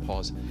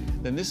 perimenopause,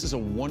 then this is a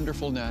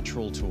wonderful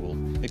natural tool.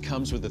 It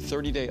comes with a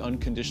 30-day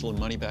unconditional and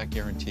money-back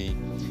guarantee.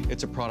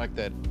 It's a product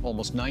that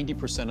almost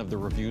 90% of the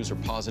reviews are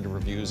positive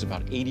reviews,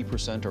 about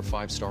 80% are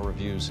 5-star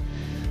reviews.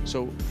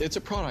 So it's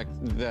a product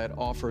that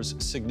offers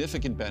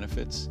significant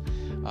benefits,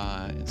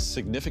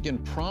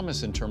 significant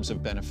promise in terms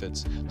of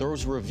benefits.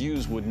 Those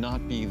reviews would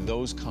not be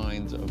those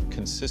kinds of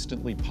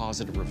consistently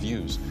positive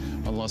reviews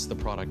unless the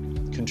product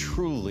can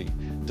truly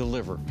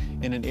deliver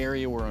in an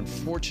area where,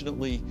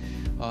 unfortunately,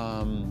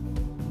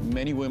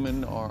 many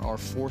women are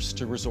forced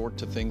to resort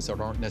to things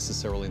that aren't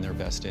necessarily in their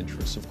best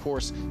interests. Of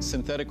course,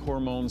 synthetic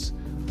hormones,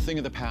 a thing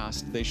of the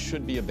past. They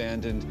should be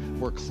abandoned.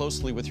 Work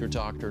closely with your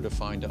doctor to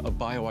find a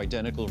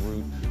bioidentical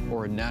route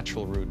or a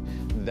natural route.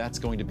 That's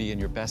going to be in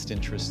your best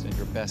interest and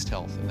your best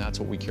health, and that's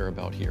what we care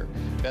about here.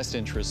 Best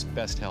interest,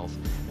 best health.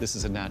 This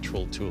is a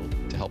natural tool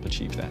to help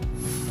achieve that.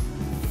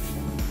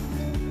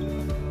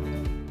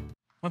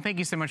 Well, thank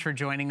you so much for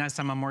joining us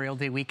on Memorial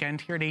Day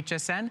weekend here at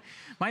HSN.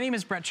 My name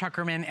is Brett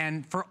Chuckerman,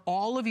 and for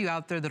all of you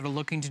out there that are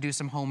looking to do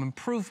some home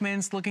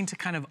improvements, looking to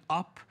kind of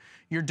up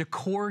your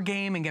decor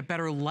game and get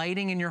better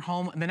lighting in your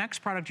home, the next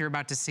product you're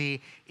about to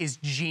see is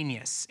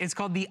genius. It's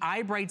called the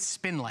iBright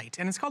Spin Light.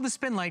 And it's called the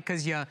Spin Light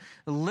because you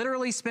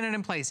literally spin it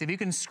in place. If you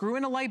can screw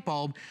in a light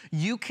bulb,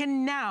 you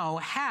can now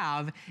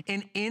have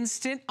an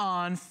instant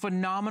on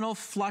phenomenal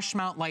flush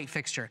mount light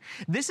fixture.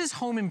 This is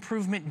home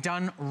improvement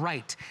done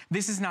right.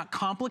 This is not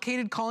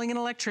complicated calling an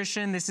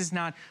electrician. This is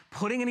not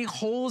putting any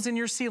holes in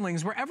your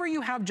ceilings. Wherever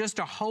you have just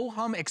a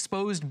ho-hum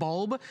exposed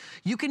bulb,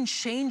 you can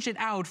change it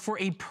out for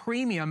a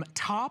premium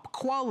top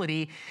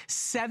quality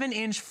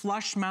 7-inch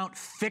flush mount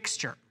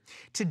fixture.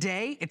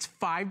 Today, it's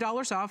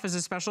 $5 off as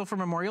a special for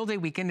Memorial Day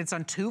weekend. It's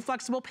on 2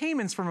 flexible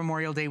payments for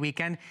Memorial Day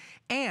weekend.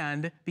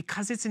 And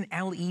because it's an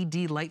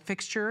LED light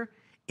fixture,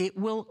 it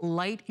will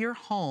light your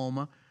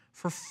home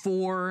for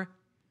 4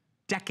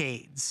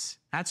 decades.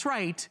 That's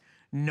right,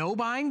 no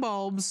buying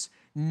bulbs,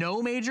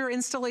 no major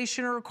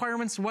installation or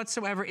requirements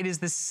whatsoever. It is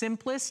the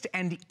simplest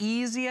and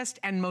easiest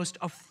and most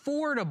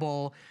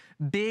affordable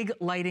big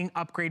lighting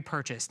upgrade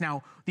purchase.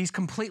 Now, these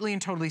completely and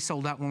totally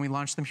sold out when we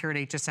launched them here at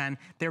HSN.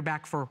 They're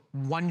back for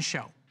 1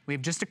 show. We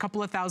have just a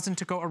couple of thousand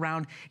to go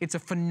around. It's a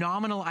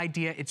phenomenal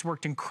idea. It's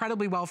worked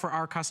incredibly well for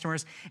our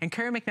customers. And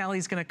Carrie McNally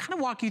is gonna kind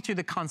of walk you through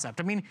the concept.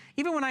 I mean,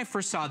 even when I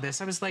first saw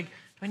this, I was like, do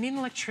I need an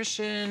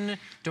electrician?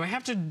 Do I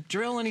have to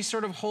drill any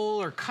sort of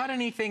hole or cut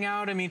anything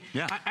out? I mean,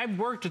 yeah. I've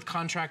worked with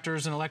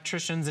contractors and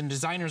electricians and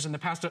designers in the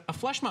past. A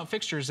flush mount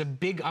fixture is a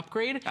big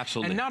upgrade.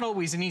 Absolutely. And not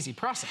always an easy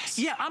process.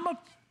 Yeah, I'm a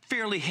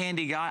fairly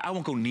handy guy. I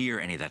won't go near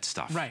any of that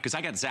stuff. Right. Because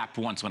I got zapped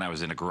once when I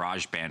was in a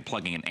garage band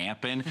plugging an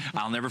amp in.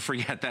 I'll never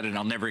forget that, and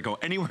I'll never go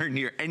anywhere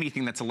near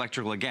anything that's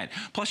electrical again.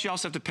 Plus, you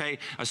also have to pay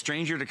a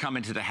stranger to come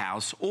into the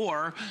house,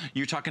 or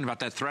you're talking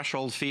about that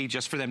threshold fee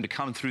just for them to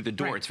come through the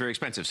door. Right. It's very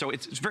expensive. So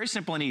it's very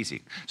simple and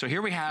easy. So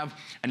here we have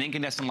an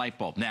incandescent light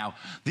bulb. Now,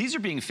 these are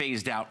being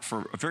phased out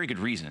for a very good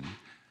reason,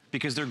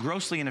 because they're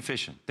grossly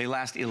inefficient. They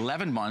last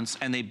 11 months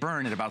and they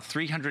burn at about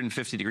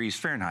 350 degrees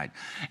Fahrenheit.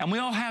 And we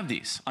all have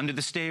these under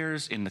the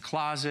stairs, in the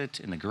closet,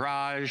 in the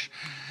garage.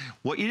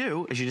 What you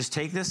do is you just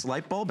take this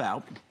light bulb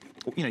out.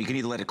 You know, you can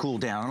either let it cool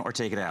down or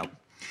take it out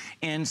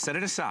and set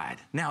it aside.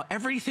 Now,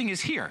 everything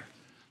is here.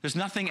 There's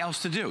nothing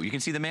else to do. You can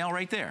see the mail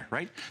right there,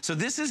 right? So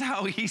this is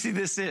how easy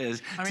this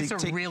is. I mean, it's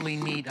a really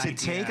neat idea.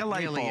 To take a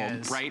light bulb,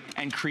 is. right,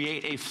 and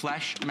create a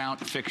flush mount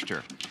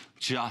fixture.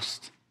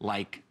 Just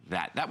like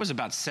that. That was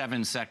about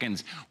 7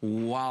 seconds,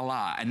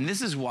 voila. And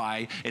this is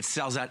why it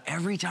sells out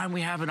every time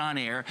we have it on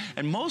air,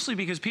 and mostly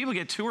because people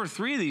get 2 or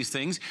 3 of these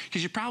things,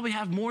 because you probably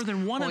have more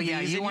than one of these in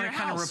your house. You want to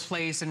kind of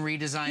replace and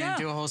redesign and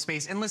do a whole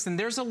space. And listen,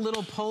 there's a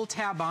little pull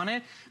tab on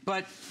it,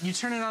 but you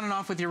turn it on and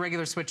off with your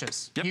regular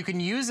switches. You can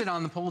use it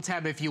on the pull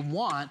tab if you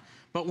want,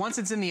 but once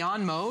it's in the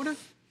on mode,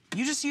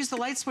 you just use the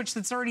light switch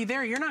that's already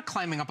there. You're not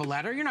climbing up a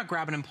ladder. You're not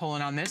grabbing and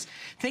pulling on this.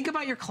 Think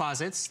about your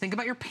closets. Think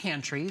about your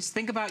pantries.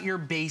 Think about your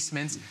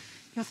basements.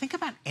 You know, think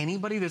about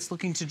anybody that's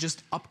looking to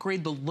just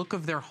upgrade the look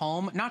of their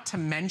home, not to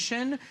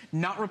mention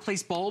not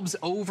replace bulbs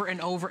over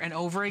and over and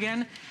over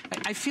again.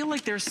 I feel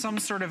like there's some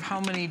sort of how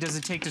many does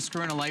it take to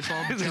screw in a light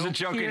bulb There's a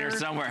joke in here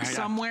somewhere.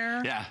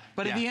 Somewhere. Yeah.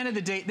 But at the end of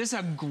the day, this is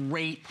a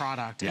great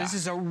product. This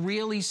is a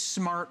really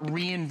smart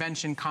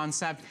reinvention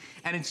concept,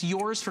 and it's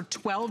yours for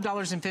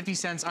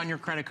 $12.50 on your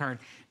credit card.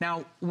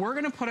 Now, we're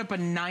gonna put up a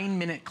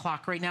 9-minute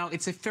clock right now.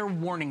 It's a fair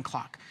warning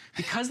clock.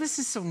 Because this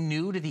is so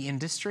new to the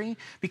industry,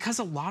 because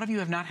a lot of you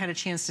have not had a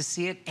chance to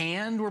see it,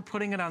 and we're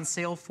putting it on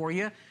sale for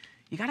you,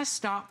 you gotta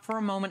stop for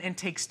a moment and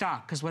take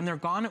stock, because when they're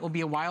gone, it will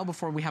be a while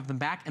before we have them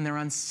back, and they're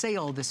on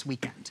sale this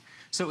weekend.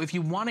 So if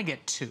you wanna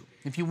get 2,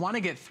 if you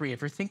wanna get 3,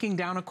 if you're thinking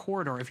down a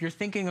corridor, if you're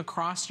thinking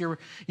across your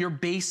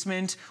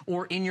basement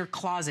or in your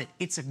closet,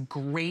 it's a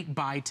great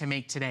buy to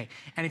make today.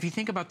 And if you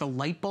think about the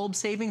light bulb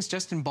savings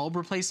just in bulb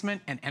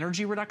replacement and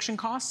energy reduction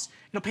costs,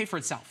 it'll pay for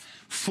itself.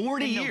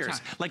 40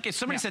 years. Like if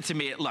somebody said to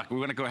me, look, we're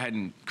gonna go ahead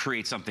and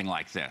create something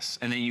like this,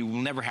 and then you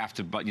will never have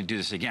to do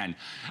this again,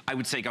 I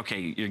would say,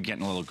 okay, you're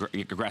getting a little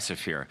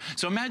aggressive here.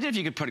 So imagine if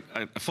you could put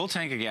a full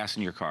tank of gas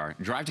in your car,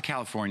 drive to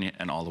California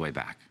and all the way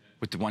back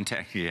with the 1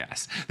 tank of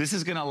gas. This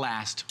is gonna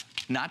last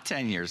not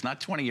 10 years,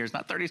 not 20 years,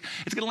 not 30 years.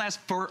 It's gonna last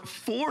for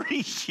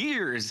 40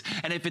 years.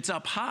 And if it's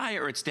up high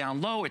or it's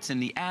down low, it's in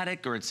the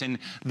attic or it's in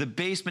the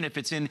basement, if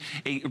it's in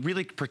a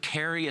really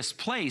precarious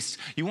place,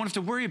 you won't have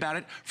to worry about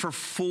it for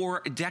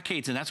 4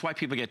 decades. And that's why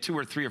people get 2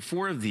 or 3 or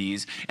 4 of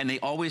these, and they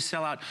always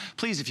sell out.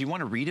 Please, if you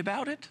wanna read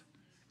about it,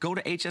 go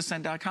to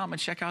hsn.com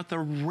and check out the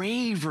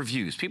rave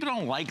reviews. People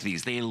don't like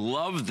these. They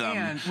love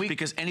them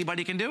because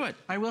anybody can do it.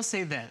 I will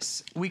say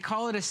this. We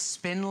call it a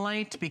spin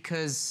light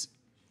because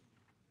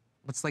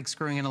it's like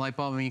screwing in a light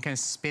bulb and you kind of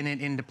spin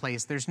it into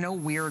place. There's no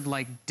weird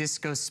like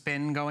disco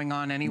spin going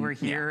on anywhere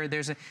here.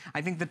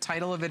 I think the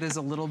title of it is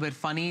a little bit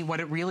funny. What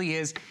it really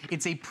is,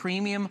 it's a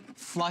premium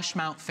flush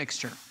mount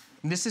fixture.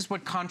 This is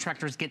what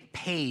contractors get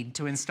paid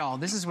to install.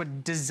 This is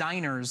what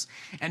designers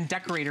and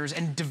decorators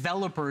and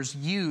developers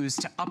use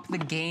to up the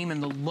game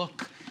and the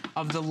look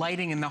of the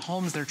lighting in the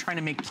homes they're trying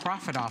to make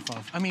profit off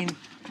of. I mean,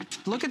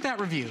 look at that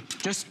review.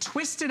 Just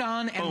twist it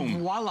on and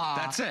voila.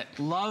 That's it.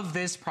 Love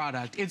this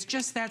product. It's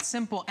just that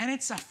simple, and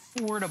it's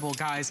affordable,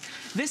 guys.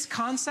 This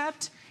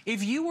concept,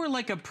 if you were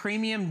like a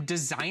premium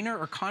designer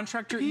or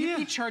contractor, you'd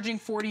be charging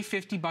 40,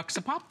 50 bucks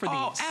a pop for these.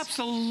 Oh,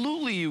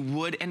 absolutely you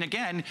would. And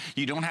again,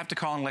 you don't have to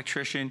call an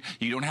electrician.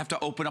 You don't have to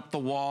open up the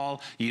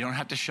wall. You don't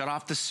have to shut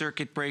off the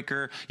circuit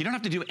breaker. You don't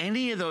have to do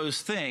any of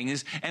those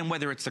things. And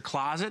whether it's the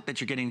closet that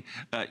you're getting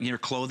your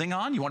clothing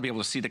on, you want to be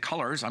able to see the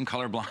colors. I'm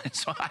colorblind,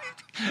 so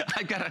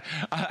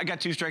I got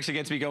 2 strikes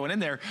against me going in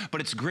there.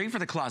 But it's great for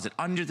the closet,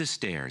 under the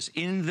stairs,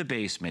 in the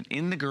basement,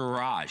 in the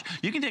garage.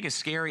 You can take a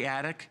scary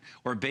attic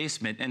or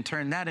basement and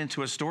turn that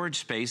into a storage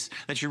space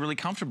that you're really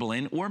comfortable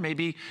in, or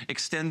maybe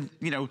extend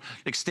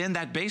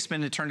that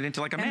basement and turn it into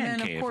like a man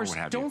cave or what have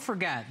you. And of course, don't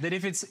forget that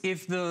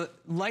if the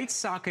light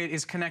socket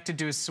is connected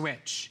to a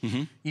switch,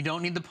 you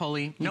don't need the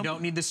pulley, you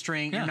don't need the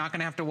string, you're not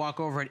gonna have to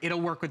walk over it.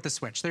 It'll work with the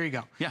switch. There you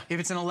go. Yeah.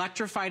 If it's an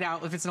electrified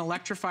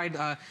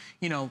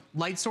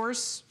light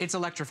source, it's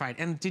electrified.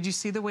 And did you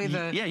see the way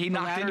he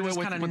knocked into it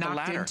with the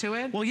ladder? Into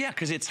it? Well, yeah,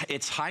 because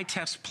it's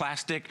high-tech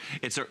plastic.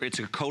 It's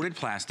a coated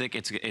plastic.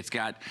 It's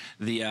got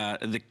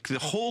the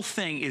whole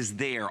thing is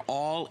there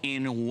all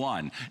in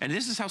one. And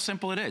this is how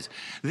simple it is.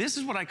 This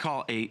is what I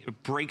call a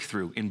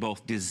breakthrough in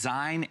both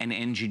design and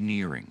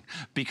engineering,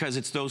 because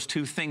it's those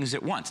 2 things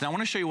at once. Now I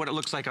want to show you what it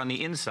looks like on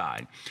the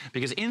inside,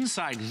 because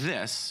inside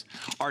this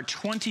are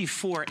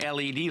 24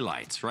 LED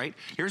lights, right?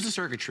 Here's the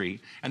circuitry,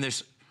 and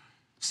there's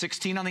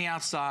 16 on the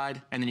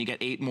outside, and then you get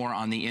 8 more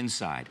on the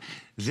inside.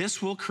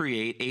 This will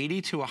create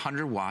 80 to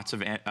 100 watts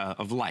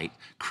of light,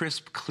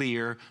 crisp,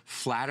 clear,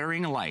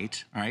 flattering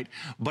light, all right?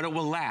 But it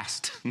will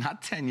last,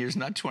 not 10 years,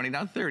 not 20,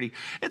 not 30.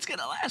 It's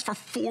gonna last for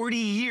 40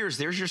 years.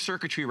 There's your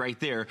circuitry right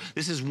there.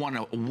 This has won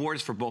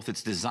awards for both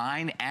its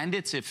design and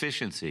its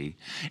efficiency,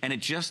 and it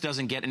just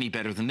doesn't get any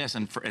better than this.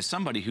 And as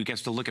somebody who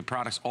gets to look at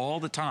products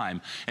all the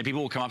time, and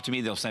people will come up to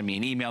me, they'll send me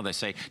an email, they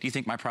say, do you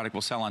think my product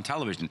will sell on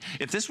television?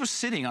 If this was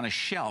sitting on a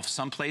shelf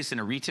someplace in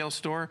a retail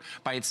store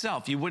by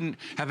itself, you wouldn't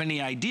have any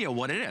idea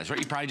what it is, right?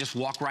 You probably just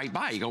walk right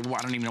by. You go, well, I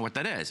don't even know what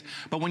that is.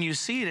 But when you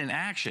see it in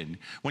action,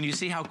 when you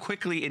see how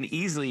quickly and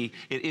easily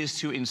it is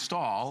to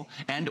install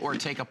and or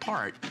take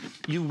apart,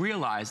 you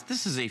realize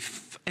this is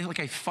like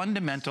a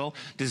fundamental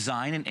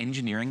design and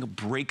engineering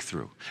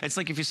breakthrough. It's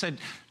like if you said,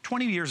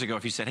 20 years ago,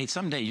 if you said, hey,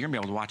 someday you're gonna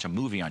be able to watch a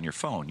movie on your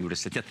phone, you would have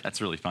said, yeah, that's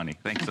really funny.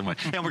 Thanks so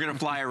much. And we're gonna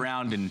fly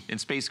around in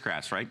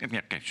spacecrafts, right? Yeah,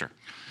 okay, sure.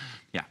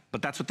 Yeah,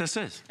 but that's what this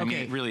is. I mean,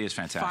 it really is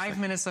fantastic. 5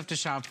 minutes left to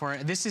shop for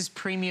it. This is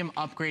premium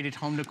upgraded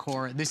home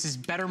decor. This is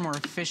better, more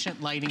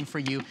efficient lighting for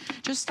you.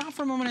 Just stop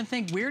for a moment and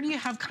think, where do you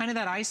have kind of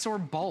that eyesore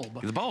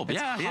bulb? The bulb, It's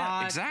yeah,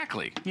 hot,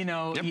 exactly. You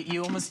know,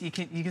 you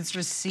can sort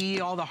of see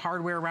all the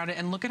hardware around it,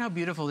 and look at how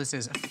beautiful this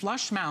is. A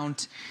flush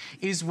mount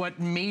is what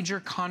major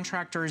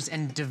contractors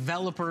and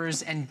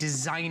developers and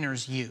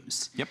designers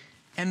use. Yep.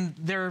 And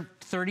they're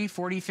 30,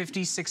 40,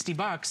 50, 60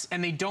 bucks,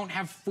 and they don't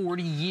have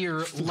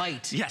 40-year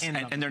light Yes, in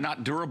them. and they're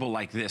not durable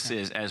like this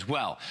is as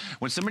well.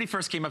 When somebody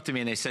first came up to me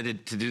and they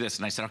said to do this,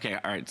 and I said, okay,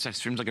 all right, so it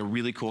seems like a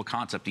really cool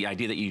concept, the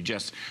idea that you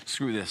just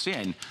screw this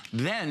in.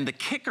 Then the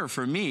kicker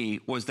for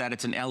me was that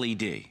it's an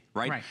LED.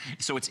 Right?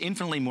 So it's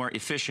infinitely more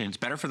efficient, it's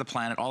better for the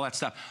planet, all that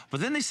stuff. But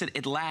then they said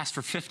it lasts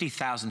for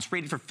 50,000, it's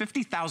rated for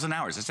 50,000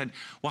 hours. I said,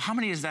 well, how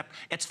many is that?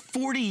 It's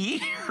 40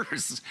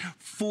 years.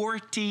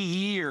 40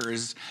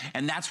 years.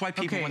 And that's why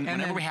people,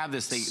 whenever we have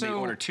this, they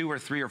order 2 or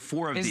 3 or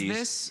 4 of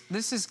these.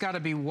 This has got to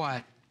be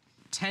what?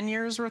 10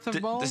 years worth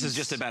of bulbs? This is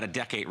just about a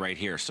decade right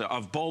here. So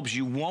of bulbs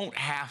you won't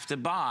have to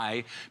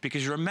buy,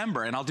 because you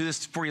remember, and I'll do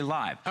this for you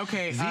live.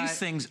 Okay. These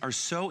things are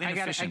so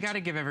inefficient. I got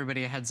to give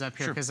everybody a heads up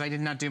here, because I did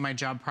not do my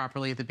job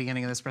properly at the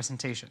beginning of this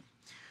presentation.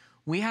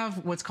 We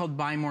have what's called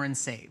buy more and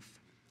save.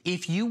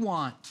 If you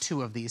want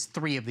 2 of these,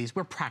 3 of these,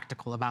 we're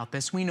practical about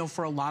this. We know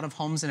for a lot of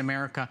homes in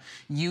America,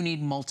 you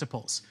need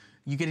multiples.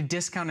 You get a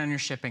discount on your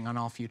shipping on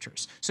all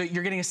futures. So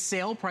you're getting a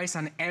sale price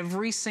on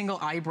every single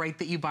iBright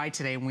that you buy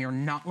today, and we are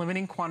not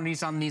limiting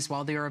quantities on these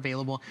while they are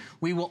available.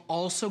 We will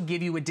also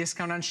give you a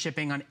discount on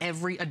shipping on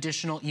every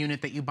additional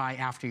unit that you buy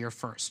after your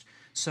first.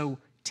 So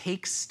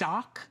take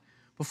stock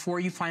before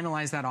you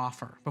finalize that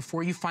offer,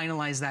 before you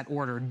finalize that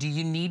order. Do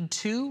you need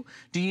 2?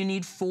 Do you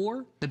need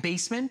 4? The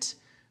basement,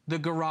 the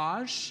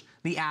garage,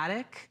 the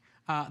attic,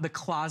 the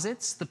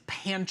closets, the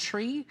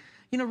pantry,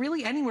 you know,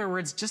 really anywhere where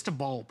it's just a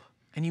bulb.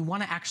 And you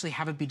want to actually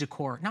have it be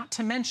decor. Not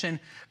to mention,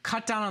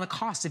 cut down on the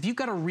cost. If you've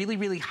got a really,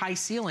 really high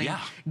ceiling,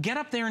 get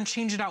up there and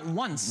change it out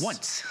once.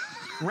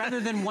 Rather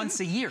than once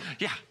a year.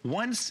 Yeah,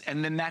 once,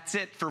 and then that's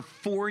it for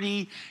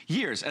 40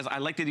 years. As I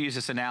like to use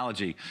this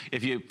analogy,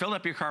 if you fill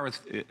up your car with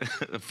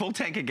a full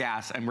tank of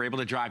gas and were able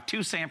to drive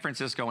to San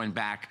Francisco and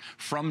back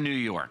from New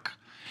York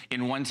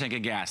in 1 tank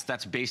of gas,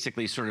 that's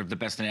basically sort of the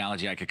best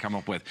analogy I could come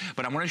up with.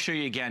 But I want to show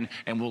you again,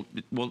 and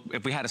we'll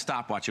if we had a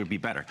stopwatch, it would be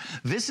better.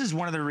 This is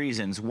one of the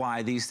reasons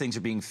why these things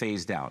are being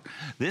phased out.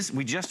 This,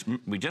 we just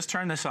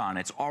turned this on.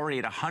 It's already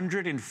at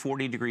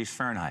 140 degrees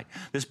Fahrenheit.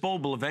 This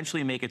bulb will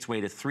eventually make its way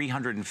to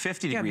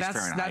 350 degrees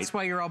Fahrenheit. That's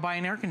why you're all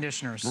buying air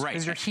conditioners. Right.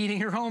 Because you're heating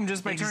your home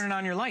just by turning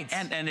on your lights.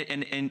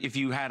 And if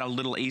you had a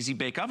little easy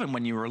bake oven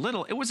when you were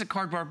little, it was a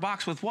cardboard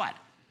box with what?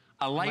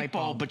 A light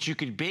bulb, but you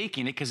could bake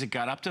in it because it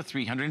got up to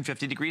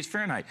 350 degrees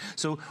Fahrenheit.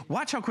 So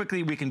watch how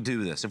quickly we can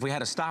do this. If we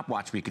had a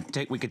stopwatch, we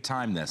could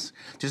time this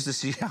just to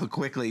see how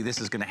quickly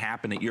this is going to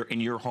happen in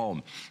your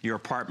home, your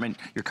apartment,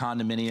 your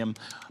condominium.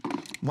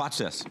 Watch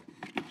this.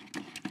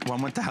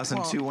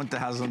 1,000, 2,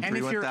 1,000,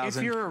 3, 1,000. And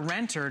if you're a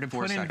renter, to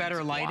put in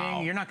better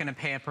lighting, you're not going to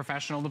pay a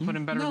professional to put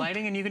in better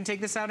lighting, and you can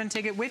take this out and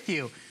take it with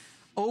you.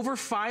 Over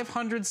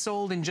 500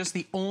 sold in just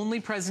the only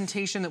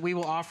presentation that we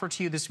will offer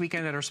to you this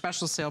weekend at our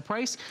special sale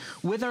price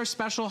with our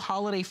special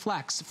holiday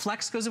flex.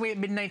 Flex goes away at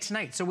midnight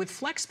tonight. So with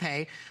Flex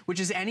Pay, which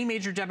is any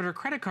major debit or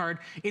credit card,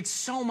 it's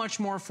so much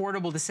more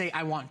affordable to say,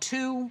 I want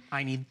 2,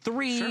 I need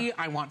 3,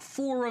 I want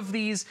 4 of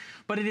these,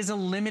 but it is a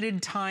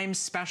limited time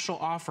special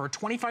offer. A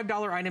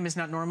 $25 item is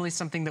not normally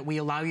something that we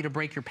allow you to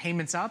break your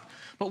payments up,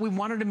 but we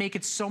wanted to make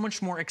it so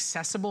much more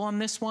accessible on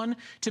this one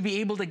to be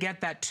able to get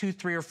that 2,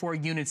 3, or 4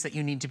 units that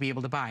you need to be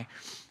able to buy.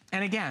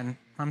 And again,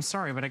 I'm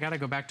sorry, but I got to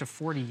go back to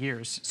 40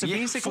 years. So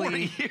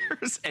basically, 40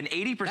 years and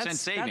 80%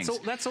 savings.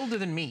 That's older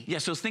than me. Yeah.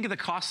 So think of the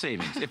cost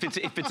savings. If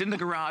it's in the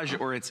garage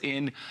or it's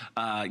in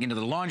the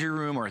laundry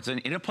room or it's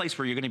in a place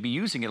where you're going to be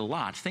using it a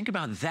lot, think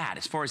about that.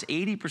 As far as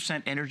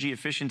 80% energy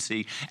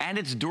efficiency, and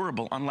it's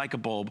durable, unlike a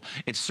bulb.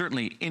 It's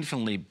certainly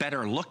infinitely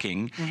better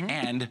looking,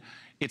 and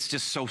it's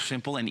just so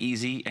simple and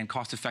easy and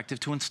cost effective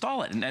to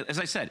install it. And as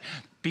I said,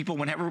 people,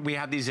 whenever we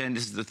have these in,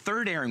 this is the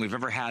 3rd airing we've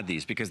ever had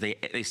these, because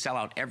they sell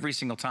out every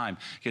single time,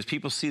 because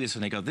people see this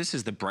and they go, this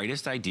is the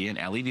brightest idea in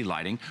LED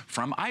lighting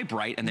from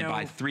iBright, and they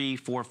buy 3,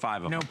 4,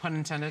 5 of them. No pun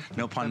intended.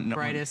 No pun. The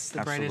brightest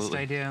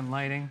idea in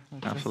lighting.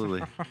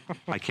 Absolutely.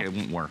 It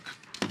won't work.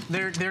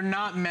 They're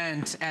not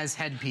meant as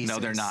headpieces. No,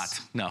 they're not.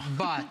 No.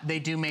 But they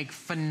do make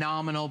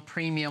phenomenal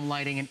premium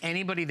lighting. And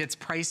anybody that's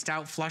priced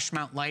out flush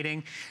mount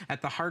lighting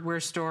at the hardware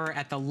store,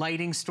 at the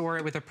lighting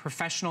store, with a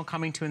professional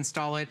coming to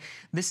install it,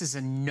 this is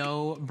a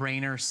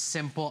no-brainer,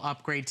 simple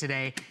upgrade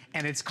today.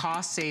 And it's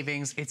cost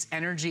savings, it's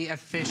energy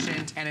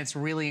efficient, and it's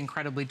really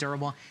incredibly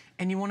durable.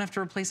 And you won't have to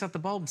replace out the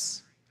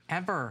bulbs.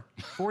 Ever.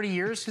 40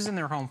 years? Who's in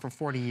their home for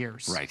 40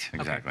 years? Right,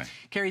 exactly. Okay.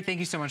 Carrie, thank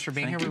you so much for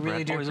being here. We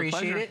really do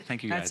appreciate it.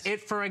 Thank you, guys. That's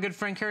it for our good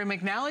friend Carrie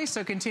McNally.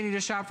 So continue to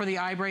shop for the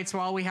iBrights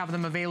while we have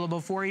them available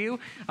for you.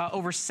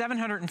 Over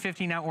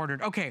 750 now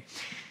ordered. Okay.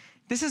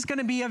 This is going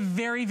to be a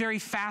very, very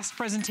fast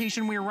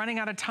presentation. We are running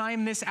out of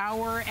time this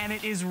hour, and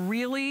it is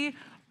really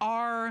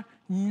our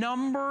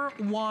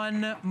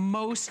 #1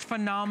 most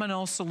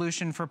phenomenal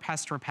solution for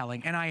pest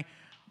repelling. And I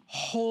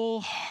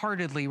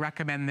wholeheartedly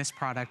recommend this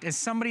product. As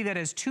somebody that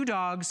has 2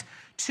 dogs,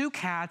 2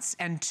 cats,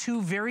 and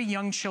 2 very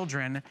young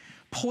children,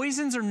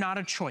 poisons are not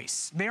a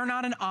choice. They are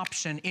not an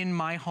option in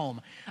my home.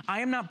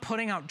 I am not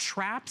putting out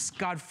traps.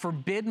 God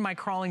forbid my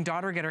crawling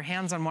daughter get her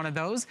hands on one of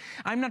those.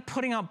 I'm not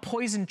putting out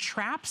poison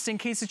traps in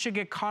case it should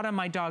get caught on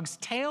my dog's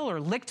tail or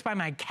licked by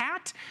my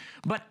cat.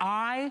 But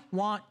I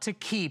want to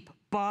keep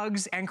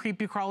bugs and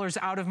creepy crawlers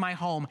out of my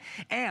home.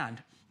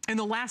 And in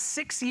the last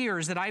 6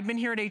 years that I've been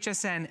here at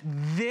HSN,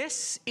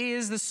 this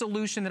is the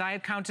solution that I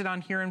have counted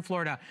on here in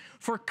Florida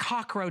for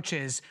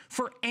cockroaches,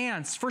 for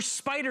ants, for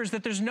spiders,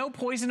 that there's no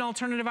poison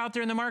alternative out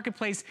there in the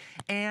marketplace,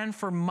 and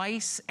for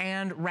mice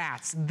and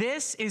rats.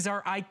 This is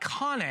our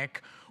iconic,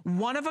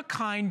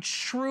 one-of-a-kind,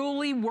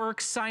 truly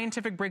works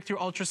scientific breakthrough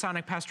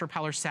ultrasonic pest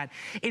repeller set.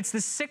 It's the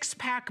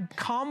 6-pack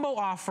combo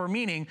offer,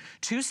 meaning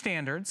 2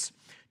 standards,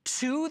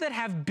 2 that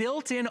have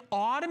built-in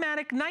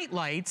automatic night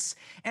lights,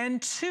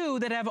 and 2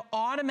 that have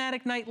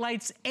automatic night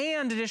lights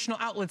and additional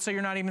outlets, so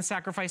you're not even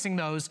sacrificing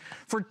those,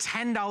 for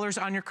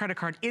 $10 on your credit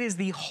card. It is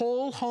the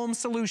whole home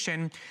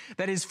solution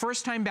that is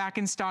first time back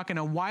in stock in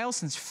a while,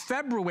 since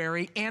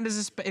February, and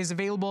is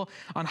available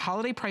on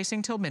holiday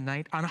pricing till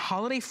midnight, on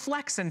holiday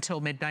flex until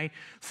midnight,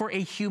 for a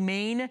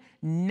humane,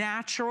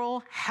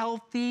 natural,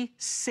 healthy,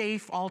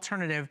 safe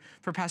alternative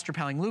for pest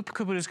repelling. Luke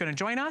Caputo is going to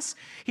join us.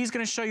 He's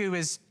going to show you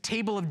his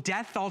table of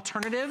death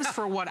alternatives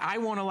for what I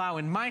won't allow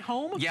in my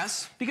home.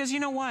 Yes. Because you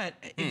know what?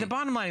 The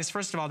bottom line is,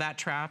 first of all, that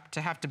trap,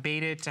 to have to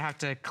bait it, to have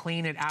to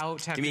clean it out,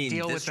 to have to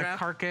deal with the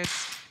carcass,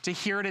 to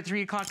hear it at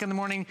 3 o'clock in the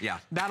morning,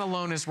 that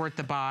alone is worth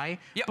the buy.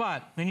 Yep.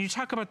 But when you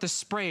talk about the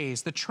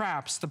sprays, the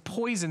traps, the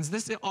poisons,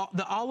 the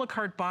a la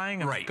carte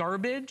buying of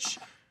garbage,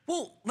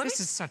 well, this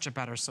is such a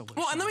better solution.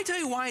 Well, and let me tell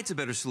you why it's a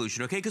better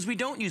solution, okay? Because we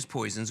don't use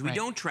poisons, we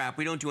don't trap,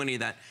 we don't do any of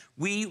that.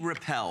 We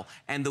repel.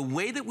 And the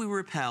way that we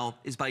repel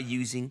is by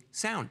using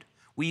sound.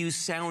 We use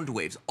sound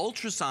waves,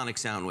 ultrasonic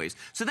sound waves.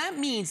 So that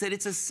means that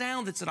it's a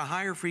sound that's at a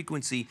higher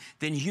frequency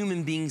than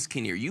human beings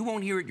can hear. You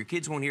won't hear it, your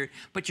kids won't hear it,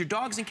 but your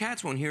dogs and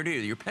cats won't hear it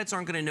either. Your pets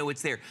aren't gonna know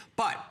it's there.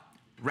 But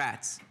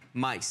rats,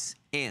 mice,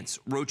 ants,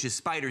 roaches,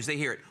 spiders, they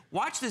hear it.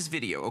 Watch this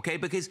video, okay?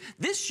 Because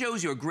this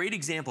shows you a great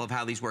example of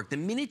how these work. The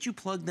minute you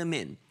plug them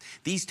in,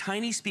 these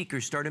tiny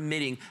speakers start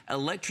emitting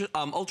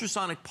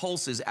ultrasonic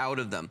pulses out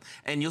of them.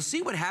 And you'll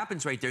see what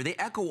happens right there. They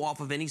echo off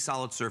of any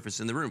solid surface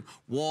in the room.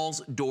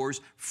 Walls, doors,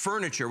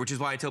 furniture, which is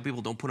why I tell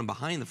people don't put them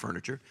behind the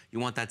furniture.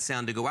 You want that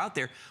sound to go out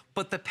there.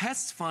 But the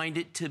pests find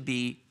it to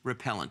be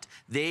repellent.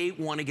 They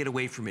want to get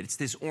away from it. It's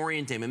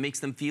disorienting. It makes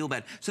them feel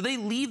bad. So they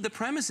leave the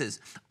premises.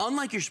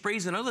 Unlike your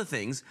sprays and other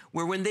things,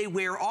 where when they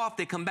wear off,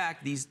 they come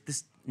back. This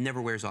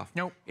never wears off.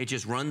 Nope. It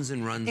just runs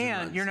and runs and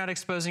runs. And you're not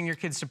exposing your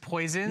kids to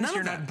poisons.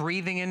 You're not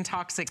breathing in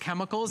toxic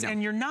chemicals. No.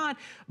 And you're not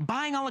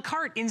buying a la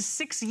carte. In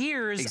 6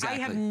 years, I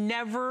have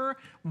never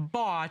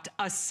bought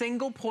a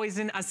single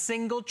poison, a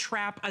single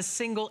trap,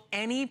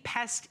 any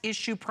pest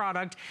issue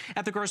product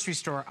at the grocery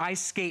store. I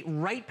skate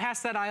right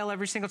past that aisle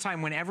every single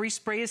time. When every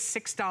spray is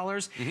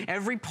 $6,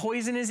 every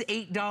poison is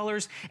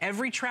 $8,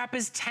 every trap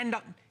is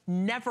 $10.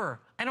 Never.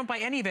 I don't buy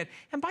any of it.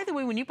 And by the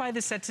way, when you buy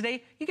this set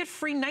today, you get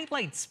free night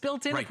lights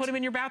built in to put them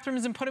in your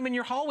bathrooms and put them in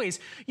your hallways.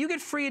 You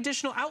get free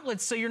additional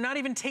outlets, so you're not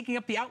even taking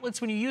up the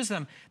outlets when you use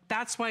them.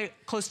 That's why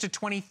close to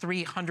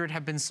 2,300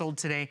 have been sold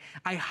today.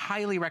 I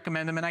highly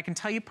recommend them, and I can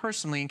tell you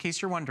personally, in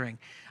case you're wondering,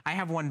 I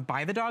have one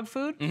by the dog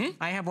food,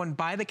 I have one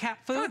by the cat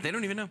food. God, they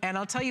don't even know. And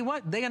I'll tell you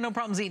what, they got no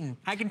problems eating.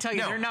 I can tell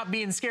you, they're not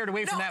being scared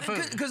away from that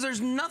food. Because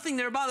there's nothing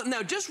there about it.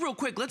 Now, just real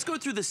quick, let's go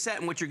through the set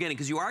and what you're getting,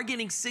 because you are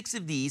getting 6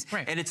 of these,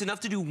 and it's enough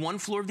to do 1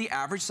 floor of the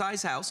average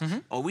size house.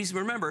 Always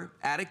remember,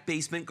 attic,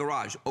 basement,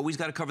 garage. Always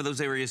got to cover those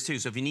areas too.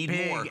 So if you need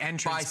more,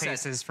 entrance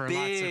spaces for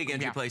lots of big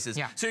entry places.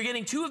 So you're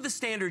getting 2 of the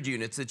standard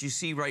units that you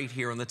see right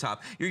here on the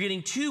top. You're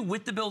getting 2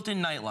 with the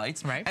built-in night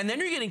lights, and then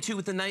you're getting 2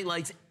 with the night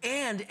lights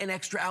and an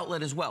extra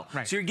outlet as well.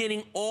 So you're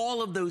getting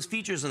all of those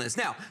features on this.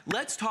 Now,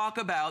 let's talk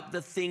about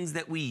the things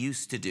that we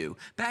used to do.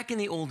 Back in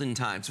the olden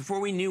times, before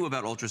we knew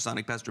about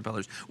ultrasonic pest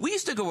repellers, we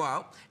used to go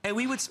out and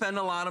we would spend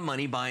a lot of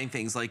money buying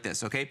things like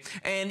this, okay?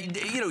 And,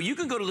 you know, you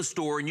can go to the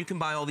store and you can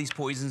buy all these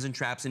poisons and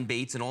traps and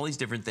baits and all these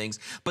different things.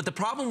 But the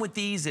problem with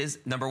these is,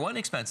 number 1,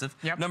 expensive.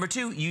 Number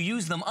 2, you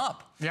use them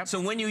up.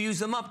 So when you use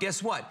them up,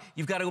 guess what?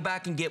 You've got to go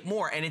back and get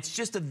more. And it's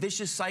just a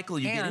vicious cycle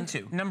you get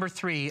into. Number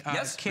 3,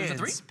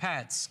 kids,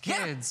 pets,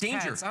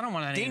 danger. Pets. I don't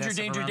want any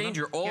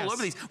danger all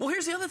over these. Well,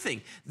 here's the other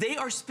thing. They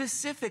are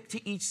specific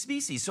to each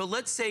species. So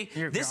let's say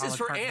this is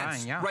for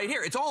ants. Right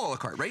here. It's all a la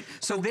carte, right?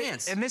 So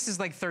ants. And this is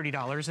like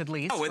 $30 at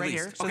least. Oh, at least.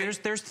 Here. So there's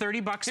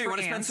 $30 for ants. You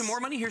want to spend some more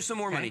money? Here's some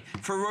more money.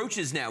 For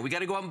roaches now, we got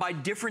to go out and buy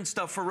different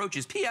stuff for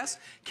roaches. P.S.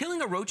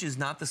 Killing a roach is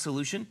not the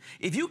solution.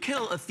 If you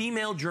kill a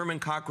female German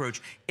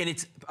cockroach and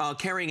it's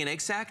carrying an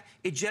egg sac,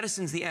 it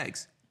jettisons the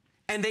eggs.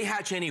 And they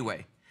hatch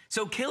anyway.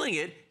 So killing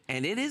it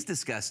and it is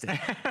disgusting.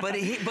 But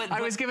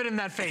I was giving him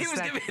that face. He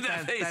was giving me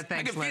that face.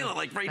 I can feel it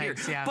like right here.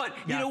 Yeah. But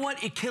you know what?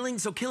 Killing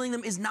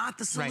them is not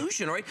the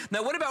solution, right?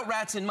 Now, what about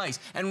rats and mice?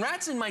 And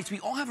rats and mice, we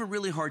all have a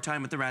really hard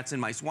time with the rats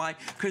and mice. Why?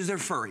 Because they're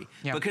furry.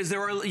 Yeah. Because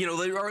there are,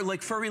 they are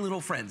like furry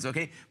little friends,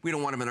 okay? We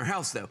don't want them in our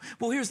house, though.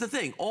 Well, here's the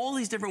thing. All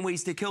these different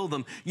ways to kill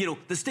them,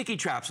 the sticky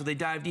traps, so they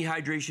die of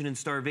dehydration and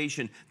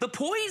starvation. The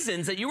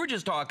poisons that you were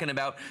just talking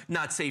about,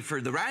 not safe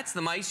for the rats,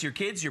 the mice, your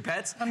kids, your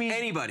pets,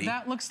 anybody.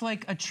 That looks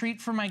like a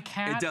treat for my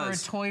cat or a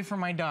toy for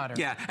my daughter.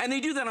 Yeah, and they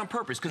do that on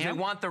purpose because they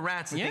want the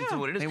rats to think to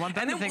what it is. They want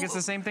them to think it's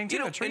the same thing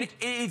too, a treat.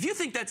 If you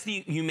think that's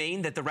the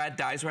humane, that the rat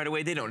dies right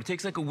away, they don't. It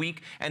takes like a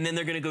week, and then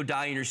they're going to go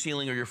die in your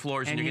ceiling or your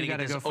floors, and you're going to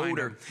get this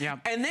odor. Yeah.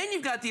 And then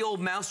you've got the old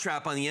mouse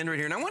trap on the end right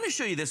here, and I want to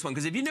show you this one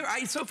because if you never,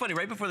 it's so funny.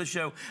 Right before the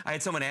show, I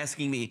had someone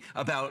asking me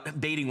about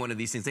baiting one of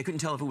these things. They couldn't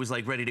tell if it was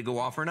like ready to go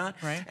off or not.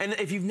 Right. And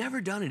if you've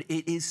never done it,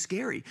 it is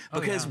scary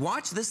because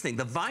watch this thing,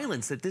 the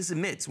violence that this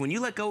emits when you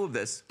let go of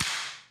this.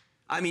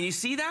 I mean, you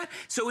see that?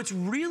 So it's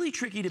really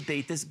tricky to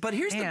bait this, but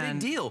here's the big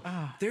deal.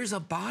 There's a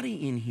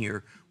body in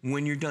here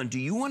when you're done. Do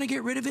you want to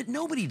get rid of it?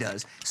 Nobody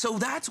does. So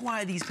that's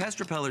why these pest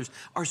repellers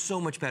are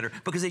so much better,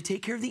 because they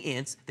take care of the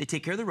ants, they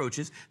take care of the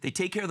roaches, they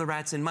take care of the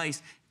rats and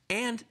mice,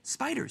 and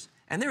spiders.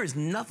 And there is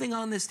nothing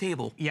on this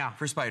table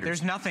for spiders.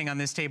 There's nothing on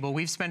this table.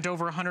 We've spent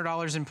over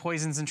 $100 in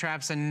poisons and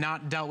traps and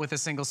not dealt with a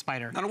single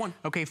spider. Not a one.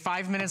 Okay,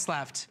 5 minutes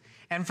left.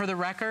 And for the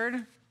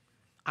record,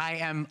 I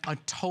am a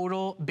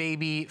total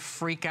baby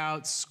freak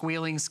out,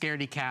 squealing,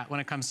 scaredy cat when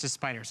it comes to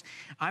spiders.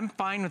 I'm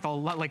fine with a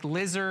lot like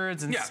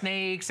lizards and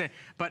snakes,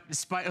 but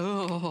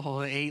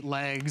the 8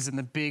 legs and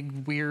the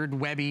big, weird,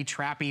 webby,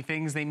 trappy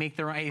things they make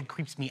it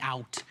creeps me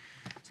out.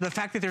 So the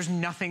fact that there's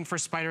nothing for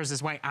spiders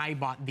is why I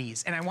bought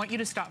these. And I want you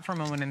to stop for a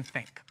moment and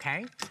think,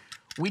 okay?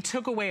 We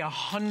took away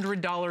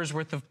 $100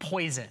 worth of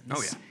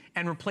poisons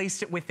and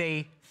replaced it with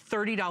a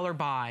 $30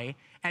 buy,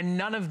 and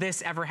none of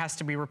this ever has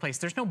to be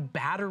replaced. There's no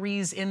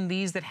batteries in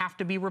these that have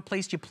to be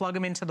replaced. You plug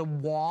them into the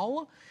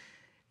wall.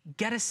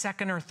 Get a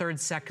second or third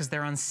set because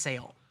they're on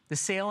sale. The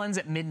sale ends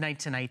at midnight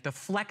tonight. The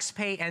flex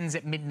pay ends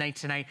at midnight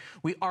tonight.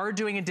 We are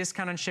doing a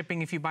discount on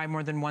shipping if you buy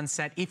more than one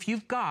set. If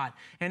you've got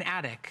an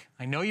attic,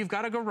 I know you've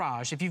got a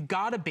garage, if you've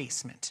got a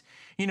basement,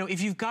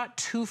 if you've got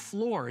 2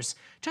 floors,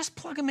 just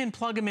plug them in,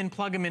 plug them in,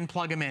 plug them in,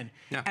 plug them in.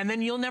 Yeah. And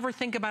then you'll never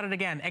think about it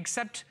again,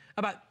 except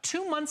about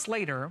 2 months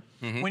later,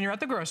 when you're at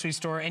the grocery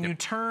store and you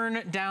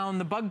turn down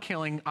the bug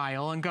killing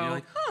aisle and go,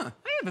 like, I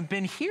haven't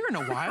been here in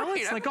a while.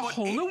 It's like a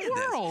whole new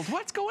world.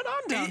 What's going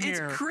on down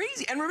here? It's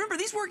crazy. And remember,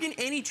 these work in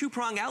any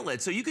 2-prong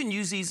outlet. So you can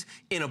use these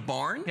in a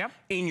barn,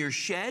 in your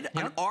shed,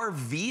 an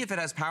RV if it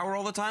has power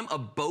all the time, a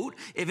boat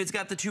if it's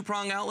got the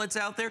 2-prong outlets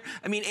out there.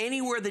 I mean,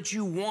 anywhere that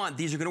you want,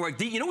 these are going to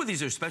work. You know what?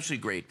 These are especially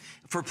great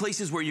for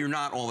places where you're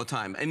not all the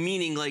time. And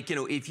meaning, like,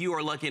 if you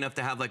are lucky enough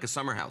to have like a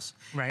summer house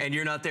and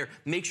you're not there,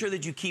 make sure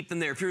that you keep them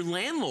there. If you're a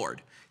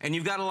landlord and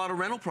you've got a lot of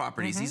rental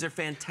properties, these are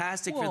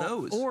fantastic for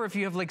those. Or if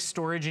you have like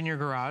storage in your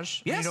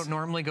garage, you don't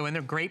normally go in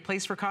there. Great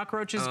place for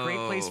cockroaches, great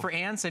place for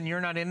ants, and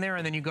you're not in there,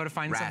 and then you go to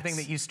find something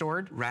that you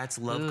stored. Rats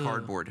love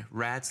cardboard.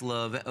 Rats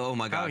love, oh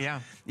my gosh. Oh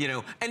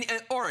yeah. And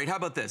all right, how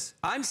about this?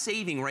 I'm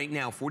saving right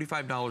now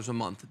 $45 a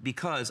month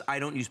because I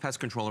don't use pest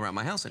control around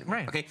my house anymore.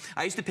 Right. Okay.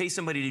 I used to pay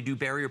somebody to do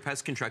barrier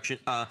pest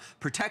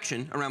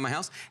protection around my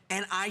house,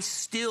 and I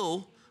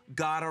still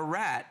got a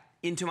rat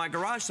into my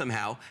garage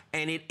somehow,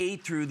 and it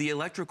ate through the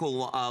electrical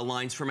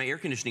lines for my air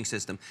conditioning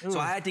system. So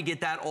I had to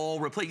get that all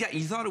replaced. Yeah,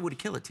 you thought it would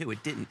kill it too,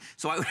 it didn't.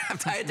 So I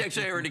had to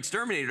actually hire an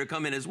exterminator to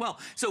come in as well.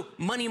 So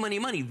money, money,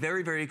 money,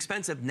 very, very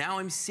expensive. Now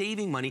I'm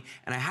saving money,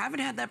 and I haven't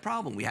had that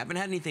problem. We haven't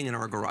had anything in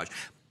our garage.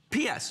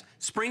 P.S.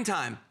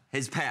 Springtime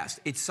has passed.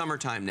 It's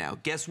summertime now.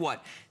 Guess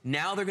what?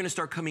 Now they're going to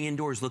start coming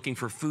indoors looking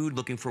for food,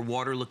 looking for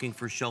water, looking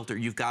for shelter.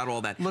 You've got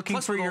all that.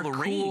 Looking for your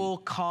cool,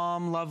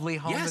 calm, lovely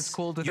home that's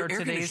cooled with our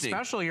today's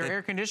special. Your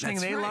air conditioning,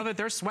 they love it.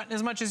 They're sweating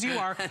as much as you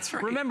are. That's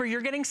right. Remember, you're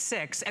getting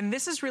 6, and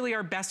this is really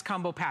our best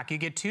combo pack. You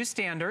get 2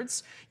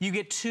 standards, you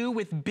get 2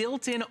 with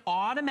built-in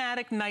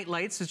automatic night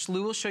lights, which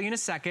Lou will show you in a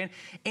second,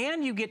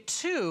 and you get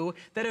 2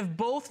 that have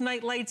both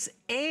night lights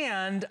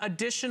and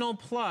additional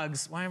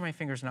plugs. Why are my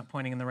fingers not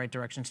pointing in the right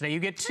direction today?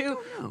 You get 2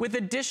 with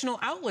additional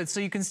outlets,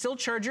 so you can still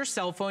charge your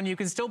cell phone, you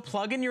can still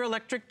plug in your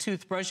electric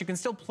toothbrush, you can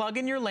still plug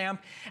in your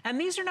lamp, and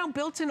these are now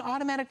built-in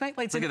automatic night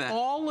lights. Look at that.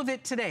 All of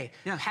it today.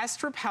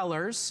 Pest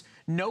repellers,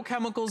 no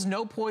chemicals,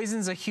 no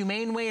poisons, a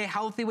humane way, a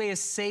healthy way, a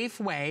safe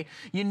way.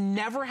 You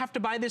never have to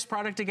buy this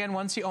product again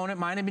once you own it.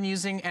 Mine I've been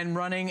using and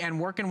running and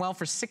working well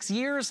for 6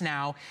 years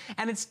now,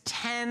 and it's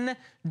 $10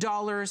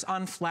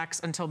 on Flex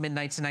until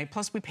midnight tonight.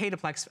 Plus, we paid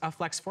a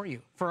Flex for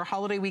you for a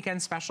holiday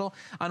weekend special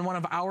on one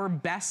of our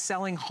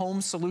best-selling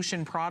home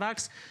solution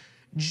products.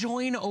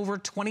 Join over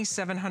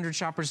 2,700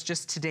 shoppers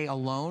just today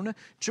alone.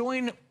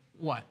 Join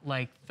what,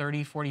 like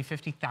 30, 40,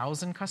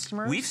 50,000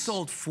 customers? We've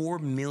sold 4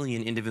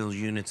 million individual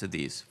units of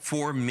these.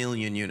 4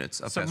 million units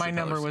of So my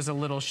number was a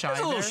little shy. It's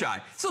a little shy.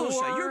 It's a little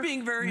shy. You're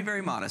being very,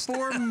 very modest.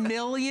 4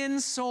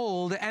 million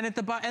sold, and at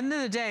the end of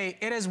the day,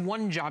 it has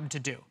one job to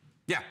do.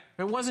 Yeah.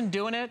 If it wasn't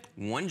doing it,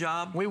 one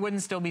job, we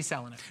wouldn't still be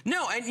selling it.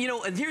 No, and you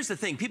know, and here's the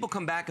thing. People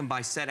come back and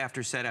buy set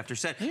after set after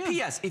set. Yeah.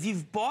 P.S. If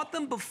you've bought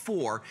them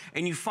before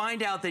and you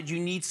find out that you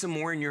need some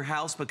more in your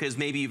house because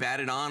maybe you've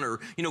added on or,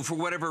 you know, for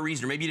whatever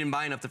reason, or maybe you didn't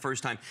buy enough the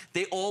first time,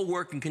 they all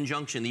work in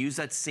conjunction. They use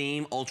that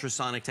same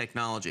ultrasonic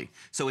technology.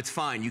 So it's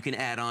fine. You can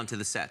add on to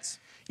the sets.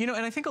 You know,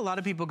 and I think a lot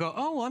of people go,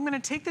 oh, well, I'm going to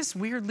take this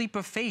weird leap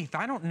of faith.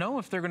 I don't know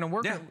if they're going to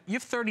work. Yeah. You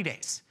have 30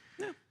 days.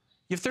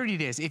 You have 30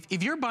 days.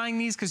 If you're buying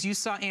these because you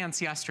saw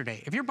ants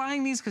yesterday, if you're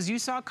buying these because you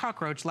saw a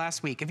cockroach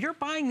last week, if you're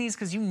buying these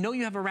because you know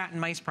you have a rat and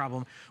mice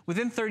problem,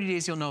 within 30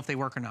 days you'll know if they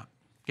work or not.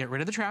 Get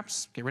rid of the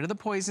traps, get rid of the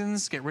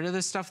poisons, get rid of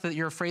the stuff that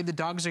you're afraid the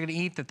dogs are gonna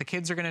eat, that the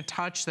kids are gonna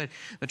touch, that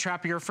the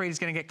trap you're afraid is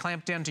gonna get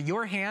clamped down to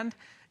your hand.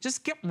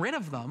 Just get rid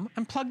of them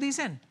and plug these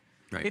in.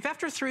 Right. If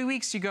after 3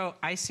 weeks you go,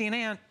 I see an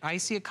ant, I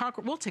see a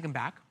cockroach, we'll take them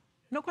back.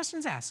 No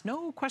questions asked,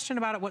 no question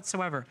about it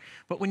whatsoever.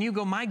 But when you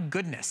go, my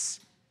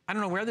goodness, I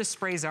don't know where the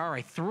sprays are.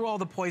 I threw all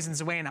the poisons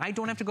away and I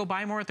don't have to go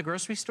buy more at the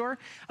grocery store.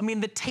 I mean,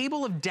 the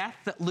table of death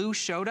that Lou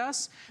showed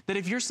us, that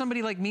if you're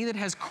somebody like me that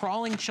has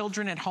crawling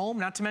children at home,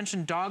 not to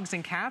mention dogs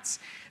and cats,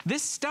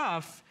 this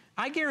stuff,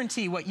 I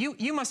guarantee what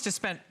you must have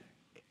spent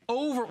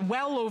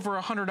well over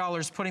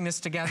 $100 putting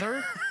this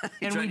together.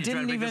 And we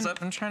didn't even,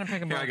 I'm trying to pick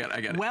them up. I got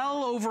it.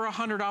 Well over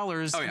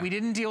 $100. Oh, yeah. We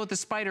didn't deal with the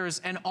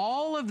spiders and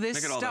all of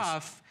this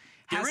stuff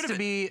has to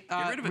be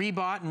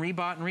rebought and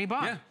rebought and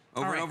rebought. Yeah,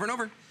 over and over and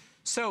over.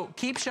 So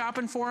keep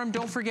shopping for them.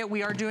 Don't forget,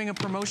 we are doing a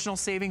promotional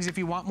savings if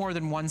you want more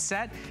than one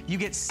set. You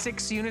get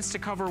 6 units to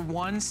cover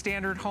one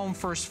standard home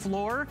first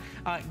floor.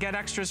 Get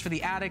extras for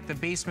the attic, the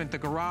basement, the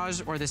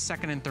garage, or the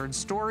second and third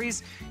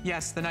stories.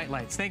 Yes, the night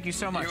lights. Thank you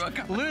so much. You're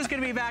welcome. Lou's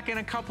going to be back in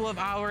a couple of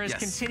hours. Yes.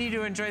 Continue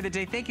to enjoy the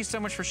day. Thank you so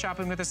much for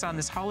shopping with us on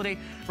this holiday.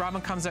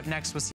 Robin comes up next. We'll see